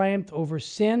has triumphed over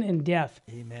sin and death.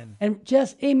 Amen. And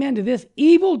just amen to this.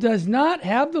 Evil does not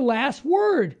have the last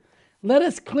word. Let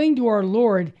us cling to our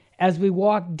Lord as we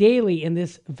walk daily in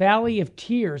this valley of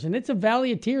tears. And it's a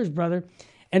valley of tears, brother.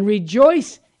 And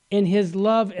rejoice in his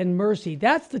love and mercy.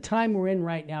 That's the time we're in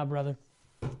right now, brother.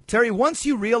 Terry, once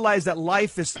you realize that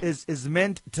life is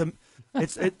meant to...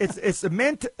 It's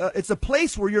a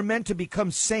place where you're meant to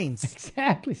become saints.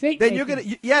 Exactly. Then you're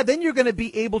gonna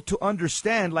be able to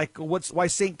understand, like why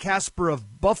Saint Casper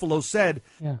of Buffalo said,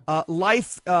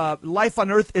 life on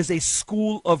earth is a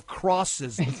school of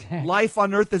crosses. Exactly. Life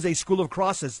on earth is a school of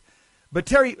crosses. But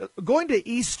Terry, going to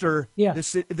Easter,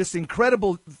 this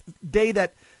incredible day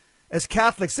that, as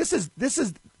Catholics, this is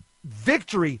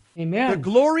victory. Amen. The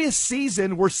glorious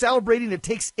season we're celebrating. It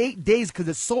takes 8 days because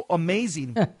it's so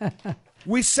amazing.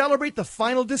 We celebrate the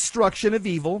final destruction of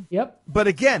evil. Yep. But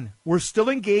again, we're still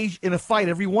engaged in a fight,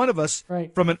 every one of us,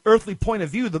 Right. from an earthly point of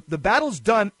view. The battle's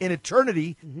done in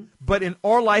eternity, but in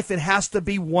our life it has to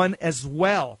be won as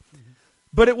well.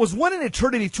 But it was won in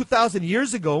eternity 2,000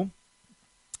 years ago.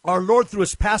 Our Lord, through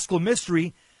his paschal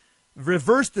mystery,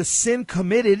 reversed the sin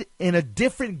committed in a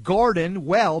different garden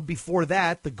well before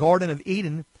that, the Garden of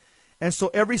Eden. And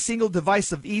so every single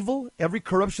device of evil, every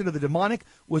corruption of the demonic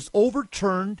was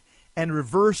overturned and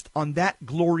reversed on that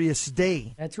glorious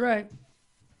day. That's right.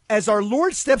 As our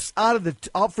Lord steps out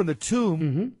from the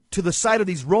tomb to the side of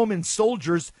these Roman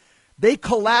soldiers, they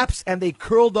collapsed and they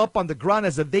curled up on the ground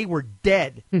as if they were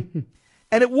dead.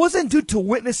 And it wasn't due to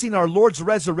witnessing our Lord's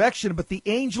resurrection, but the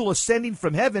angel ascending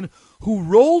from heaven who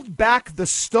rolled back the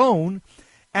stone,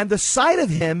 and the sight of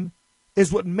him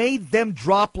is what made them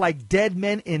drop like dead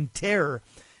men in terror.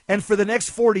 And for the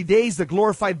next 40 days, the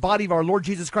glorified body of our Lord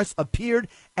Jesus Christ appeared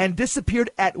and disappeared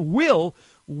at will,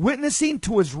 witnessing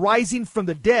to his rising from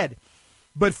the dead.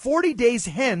 But 40 days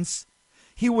hence,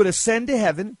 he would ascend to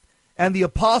heaven, and the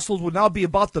apostles would now be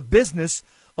about the business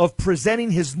of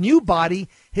presenting his new body,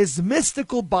 his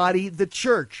mystical body, the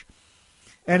church.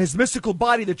 And his mystical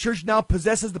body, the church, now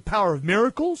possesses the power of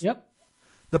miracles. Yep.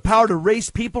 The power to raise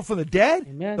people from the dead.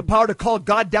 Amen. The power to call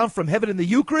God down from heaven in the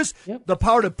Eucharist. Yep. The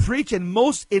power to preach, and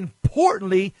most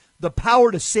importantly, the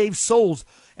power to save souls.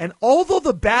 And although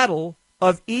the battle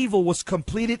of evil was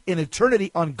completed in eternity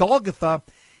on Golgotha,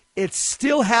 it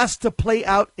still has to play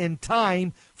out in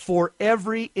time for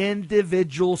every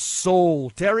individual soul.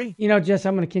 Terry? You know, Jess,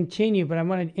 I'm going to continue, but I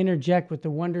want to interject with the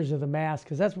wonders of the Mass,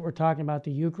 because that's what we're talking about,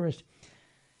 the Eucharist.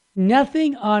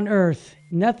 Nothing on earth,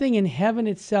 nothing in heaven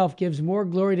itself gives more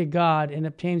glory to God and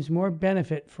obtains more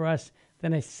benefit for us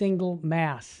than a single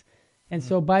Mass. And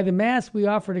so by the Mass, we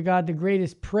offer to God the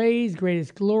greatest praise,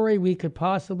 greatest glory we could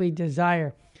possibly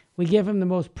desire. We give him the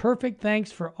most perfect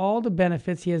thanks for all the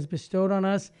benefits he has bestowed on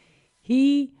us.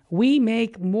 We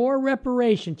make more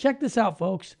reparation. Check this out,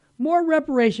 folks. More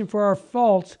reparation for our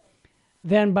faults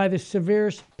than by the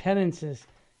severest penances.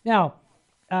 Now,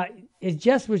 as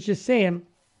Jess was just saying,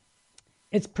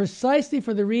 it's precisely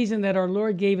for the reason that our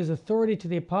Lord gave his authority to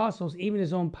the apostles, even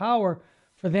his own power,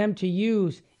 for them to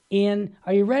use in,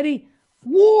 are you ready?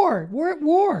 War. We're at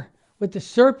war with the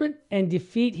serpent and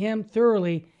defeat him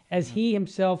thoroughly as he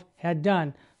himself had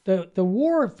done. The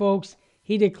war, folks,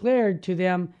 he declared to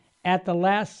them at the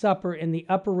Last Supper in the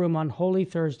upper room on Holy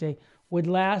Thursday would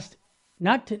last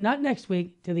not next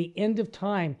week, to the end of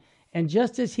time. And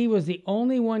just as he was the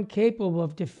only one capable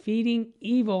of defeating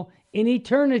evil in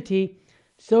eternity,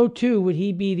 so too would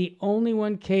he be the only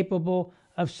one capable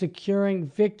of securing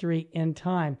victory in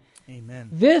time. Amen.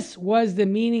 This was the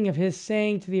meaning of his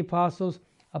saying to the apostles,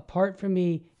 apart from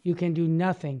me, you can do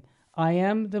nothing. I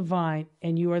am the vine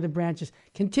and you are the branches.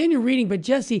 Continue reading, but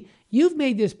Jesse, you've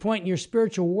made this point in your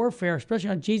spiritual warfare, especially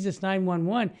on Jesus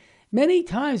 9:11. Many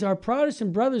times our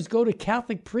Protestant brothers go to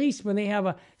Catholic priests when they have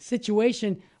a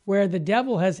situation where the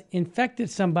devil has infected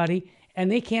somebody and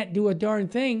they can't do a darn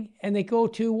thing, and they go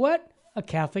to what? A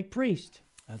Catholic priest.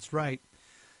 That's right.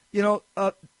 You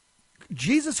know,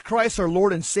 Jesus Christ, our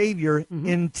Lord and Savior,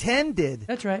 intended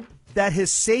That's right. that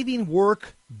his saving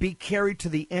work be carried to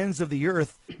the ends of the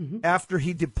earth after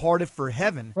he departed for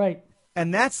heaven. Right.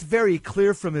 And that's very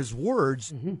clear from his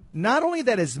words. Not only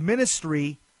that his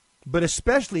ministry, but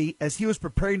especially as he was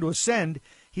preparing to ascend,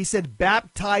 he said,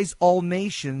 baptize all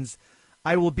nations.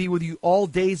 I will be with you all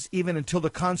days, even until the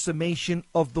consummation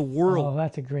of the world. Oh,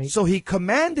 that's a great. So he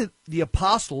commanded the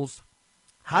apostles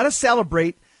how to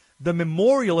celebrate the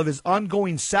memorial of his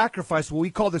ongoing sacrifice, what we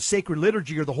call the sacred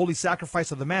liturgy or the holy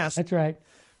sacrifice of the Mass. That's right.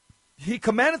 He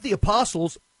commanded the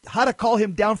apostles how to call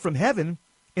him down from heaven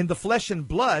in the flesh and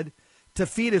blood to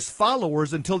feed his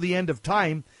followers until the end of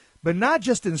time, but not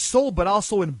just in soul, but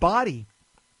also in body,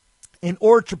 in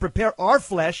order to prepare our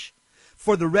flesh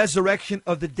for the resurrection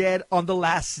of the dead on the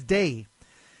last day.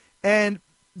 And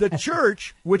the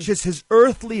church, which is his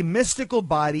earthly mystical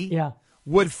body,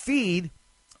 would feed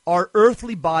our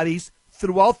earthly bodies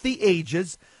throughout the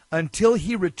ages until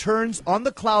he returns on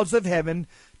the clouds of heaven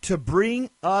to bring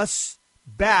us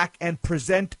back and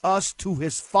present us to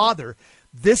his Father.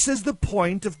 This is the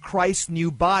point of Christ's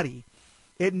new body.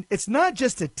 It's not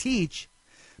just to teach,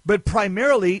 but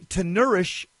primarily to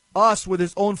nourish us with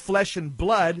his own flesh and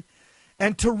blood,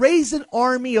 and to raise an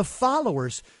army of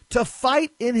followers to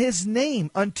fight in his name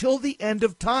until the end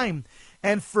of time.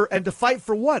 And to fight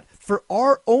for what? For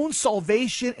our own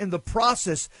salvation in the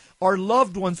process, our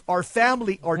loved ones, our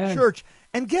family, our church.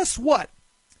 And guess what?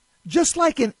 Just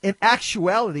like in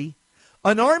actuality,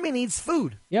 an army needs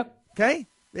food. Yep. Okay?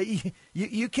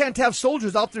 You can't have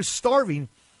soldiers out there starving.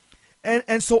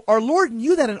 And so our Lord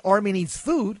knew that an army needs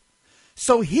food.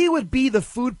 So he would be the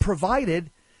food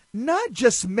provided, not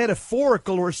just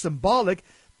metaphorical or symbolic,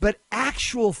 but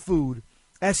actual food.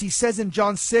 As he says in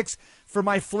John 6, for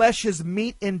my flesh is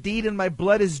meat indeed, and my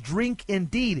blood is drink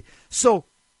indeed. So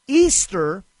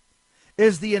Easter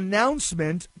is the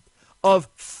announcement of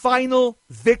final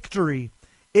victory.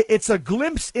 It's a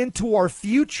glimpse into our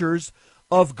futures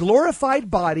of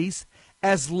glorified bodies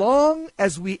as long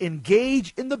as we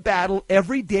engage in the battle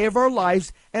every day of our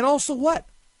lives, and also what?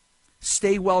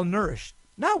 Stay well nourished.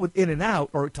 Not with In-N-Out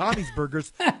or Tommy's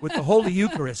Burgers, with the Holy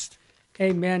Eucharist.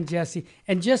 Amen, Jesse.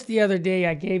 And just the other day,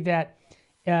 I gave that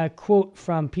quote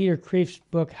from Peter Kreeft's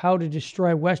book, How to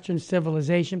Destroy Western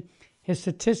Civilization. His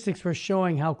statistics were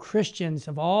showing how Christians,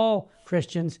 of all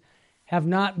Christians, have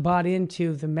not bought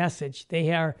into the message.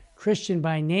 They are Christian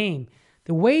by name.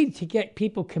 The way to get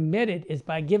people committed is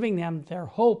by giving them their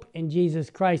hope in Jesus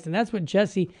Christ. And that's what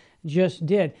Jesse just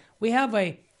did. We have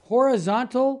a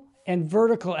horizontal and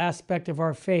vertical aspect of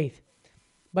our faith.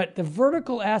 But the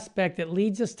vertical aspect that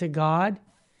leads us to God,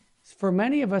 for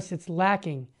many of us, it's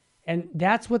lacking. And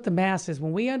that's what the Mass is.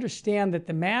 When we understand that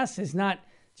the Mass is not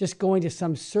just going to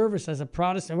some service as a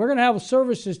Protestant. We're going to have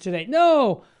services today.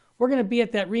 No, we're going to be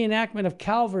at that reenactment of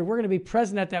Calvary. We're going to be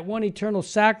present at that one eternal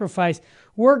sacrifice.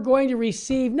 We're going to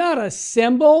receive not a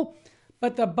symbol,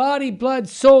 but the body, blood,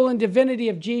 soul, and divinity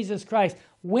of Jesus Christ.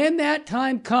 When that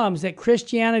time comes that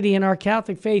Christianity and our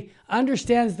Catholic faith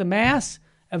understands the Mass,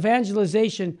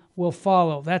 evangelization will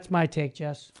follow. That's my take,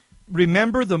 Jess.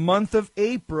 Remember, the month of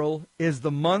April is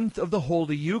the month of the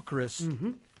Holy Eucharist.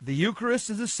 Mm-hmm. The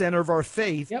Eucharist is the center of our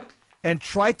faith. Yep. And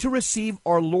try to receive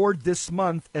our Lord this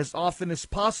month as often as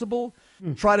possible.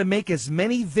 Try to make as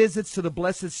many visits to the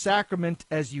Blessed Sacrament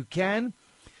as you can.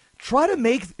 Try to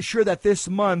make sure that this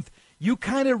month you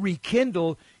kind of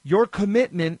rekindle your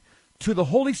commitment to the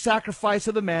holy sacrifice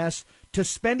of the Mass, to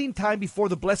spending time before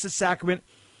the Blessed Sacrament.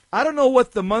 I don't know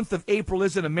what the month of April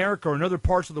is in America or in other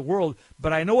parts of the world,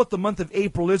 but I know what the month of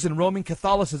April is in Roman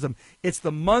Catholicism. It's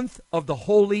the month of the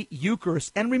Holy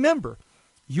Eucharist. And remember,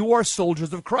 you are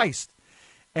soldiers of Christ.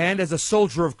 And as a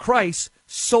soldier of Christ,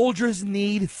 soldiers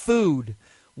need food.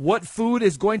 What food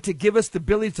is going to give us the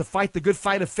ability to fight the good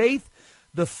fight of faith?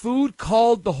 The food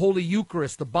called the Holy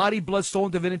Eucharist, the body, blood, soul,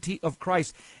 and divinity of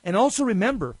Christ. And also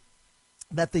remember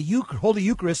that the Holy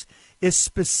Eucharist is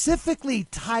specifically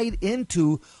tied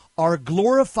into our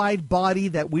glorified body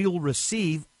that we will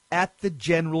receive at the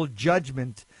general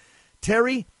judgment.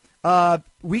 Terry,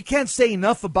 we can't say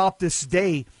enough about this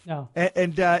day. No.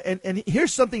 And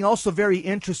here's something also very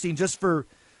interesting, just for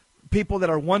people that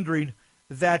are wondering,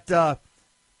 that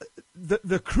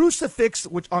the crucifix,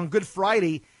 which on Good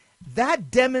Friday,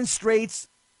 that demonstrates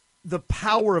the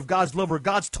power of God's love, or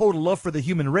God's total love for the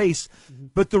human race. Mm-hmm.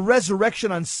 But the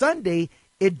resurrection on Sunday,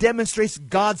 it demonstrates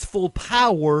God's full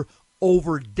power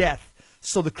over death.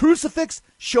 So the crucifix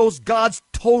shows God's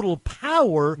total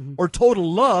power, mm-hmm, or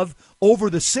total love over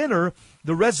the sinner.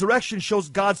 The resurrection shows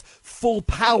God's full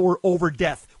power over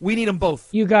death. We need them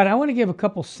both. You got it. I want to give a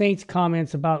couple saints'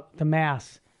 comments about the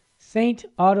Mass. Saint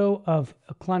Otto of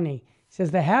Cluny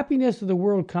says, the happiness of the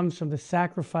world comes from the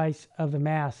sacrifice of the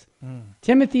Mass.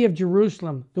 Timothy of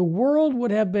Jerusalem, the world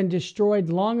would have been destroyed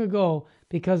long ago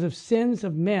because of sins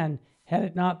of men had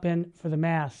it not been for the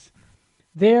Mass.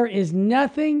 There is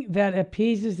nothing that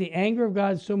appeases the anger of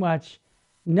God so much,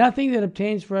 nothing that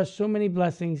obtains for us so many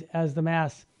blessings as the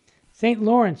Mass. St.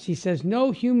 Lawrence, he says,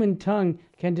 no human tongue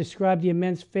can describe the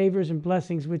immense favors and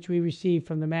blessings which we receive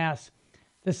from the Mass.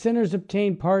 The sinners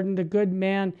obtain pardon, the good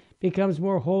man becomes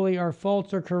more holy, our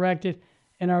faults are corrected,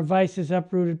 and our vices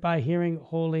uprooted by hearing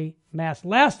Holy Mass.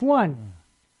 Last one.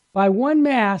 By one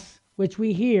Mass, which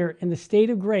we hear in the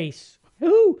state of grace,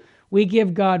 we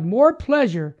give God more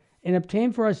pleasure and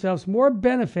obtain for ourselves more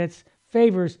benefits,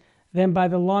 favors, than by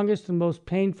the longest and most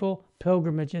painful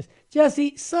pilgrimages.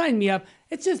 Jesse, sign me up.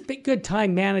 It's just good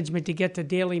time management to get to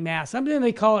daily Mass. I'm going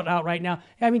to call it out right now.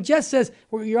 I mean, Jess says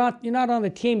you're not on the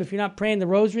team if you're not praying the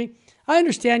rosary. I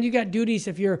understand you got duties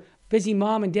if you're a busy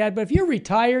mom and dad, but if you're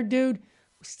retired, dude,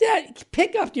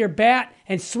 pick up your bat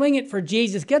and swing it for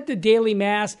Jesus. Get the daily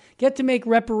Mass. Get to make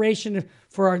reparation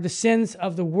for the sins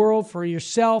of the world, for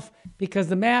yourself, because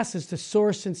the Mass is the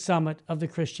source and summit of the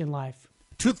Christian life.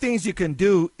 Two things you can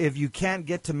do if you can't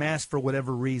get to Mass for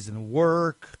whatever reason,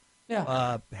 work,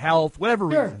 health, whatever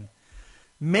reason.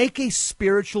 Make a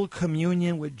spiritual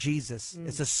communion with Jesus.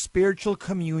 It's a spiritual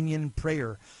communion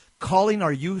prayer, calling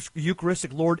our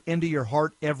Eucharistic Lord into your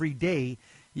heart every day.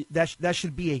 That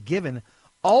should be a given.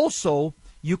 Also,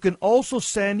 You can also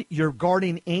send your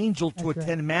guardian angel to That's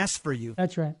attend Mass for you.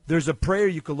 That's right. There's a prayer.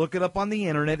 You can look it up on the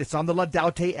internet. It's on the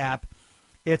Laudate app.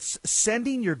 It's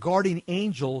sending your guardian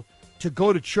angel to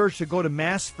go to church, to go to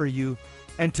Mass for you,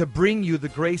 and to bring you the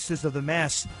graces of the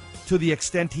Mass to the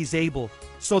extent he's able.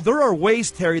 So there are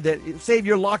ways, Terry, that say if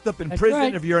you're locked up in That's prison,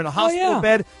 right. if you're in a hospital yeah.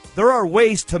 bed, there are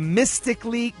ways to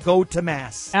mystically go to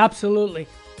Mass. Absolutely.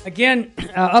 Again,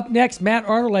 up next, Matt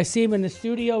Arnold. I see him in the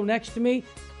studio next to me.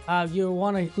 You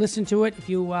want to listen to it. If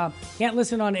you can't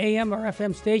listen on AM or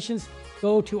FM stations,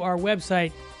 go to our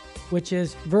website, which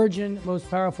is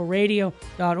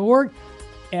virginmostpowerfulradio.org,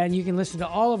 and you can listen to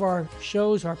all of our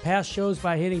shows, our past shows,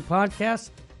 by hitting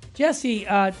podcasts. Jesse,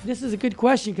 this is a good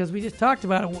question because we just talked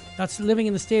about it. That's living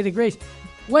in the state of grace.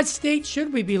 What state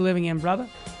should we be living in, brother?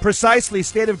 Precisely,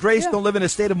 state of grace. Yeah. Don't live in a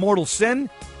state of mortal sin,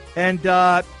 and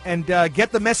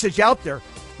get the message out there.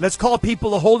 Let's call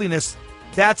people to holiness.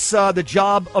 That's the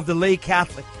job of the lay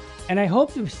Catholic. And I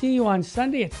hope to see you on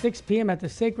Sunday at 6 p.m. at the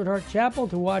Sacred Heart Chapel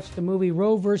to watch the movie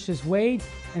Roe versus Wade,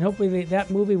 and hopefully that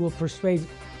movie will persuade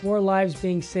more lives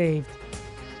being saved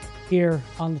here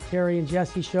on the Terry and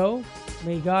Jesse Show.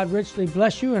 May God richly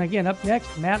bless you. And again, up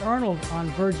next, Matt Arnold on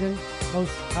Virgin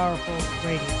Most Powerful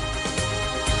Radio.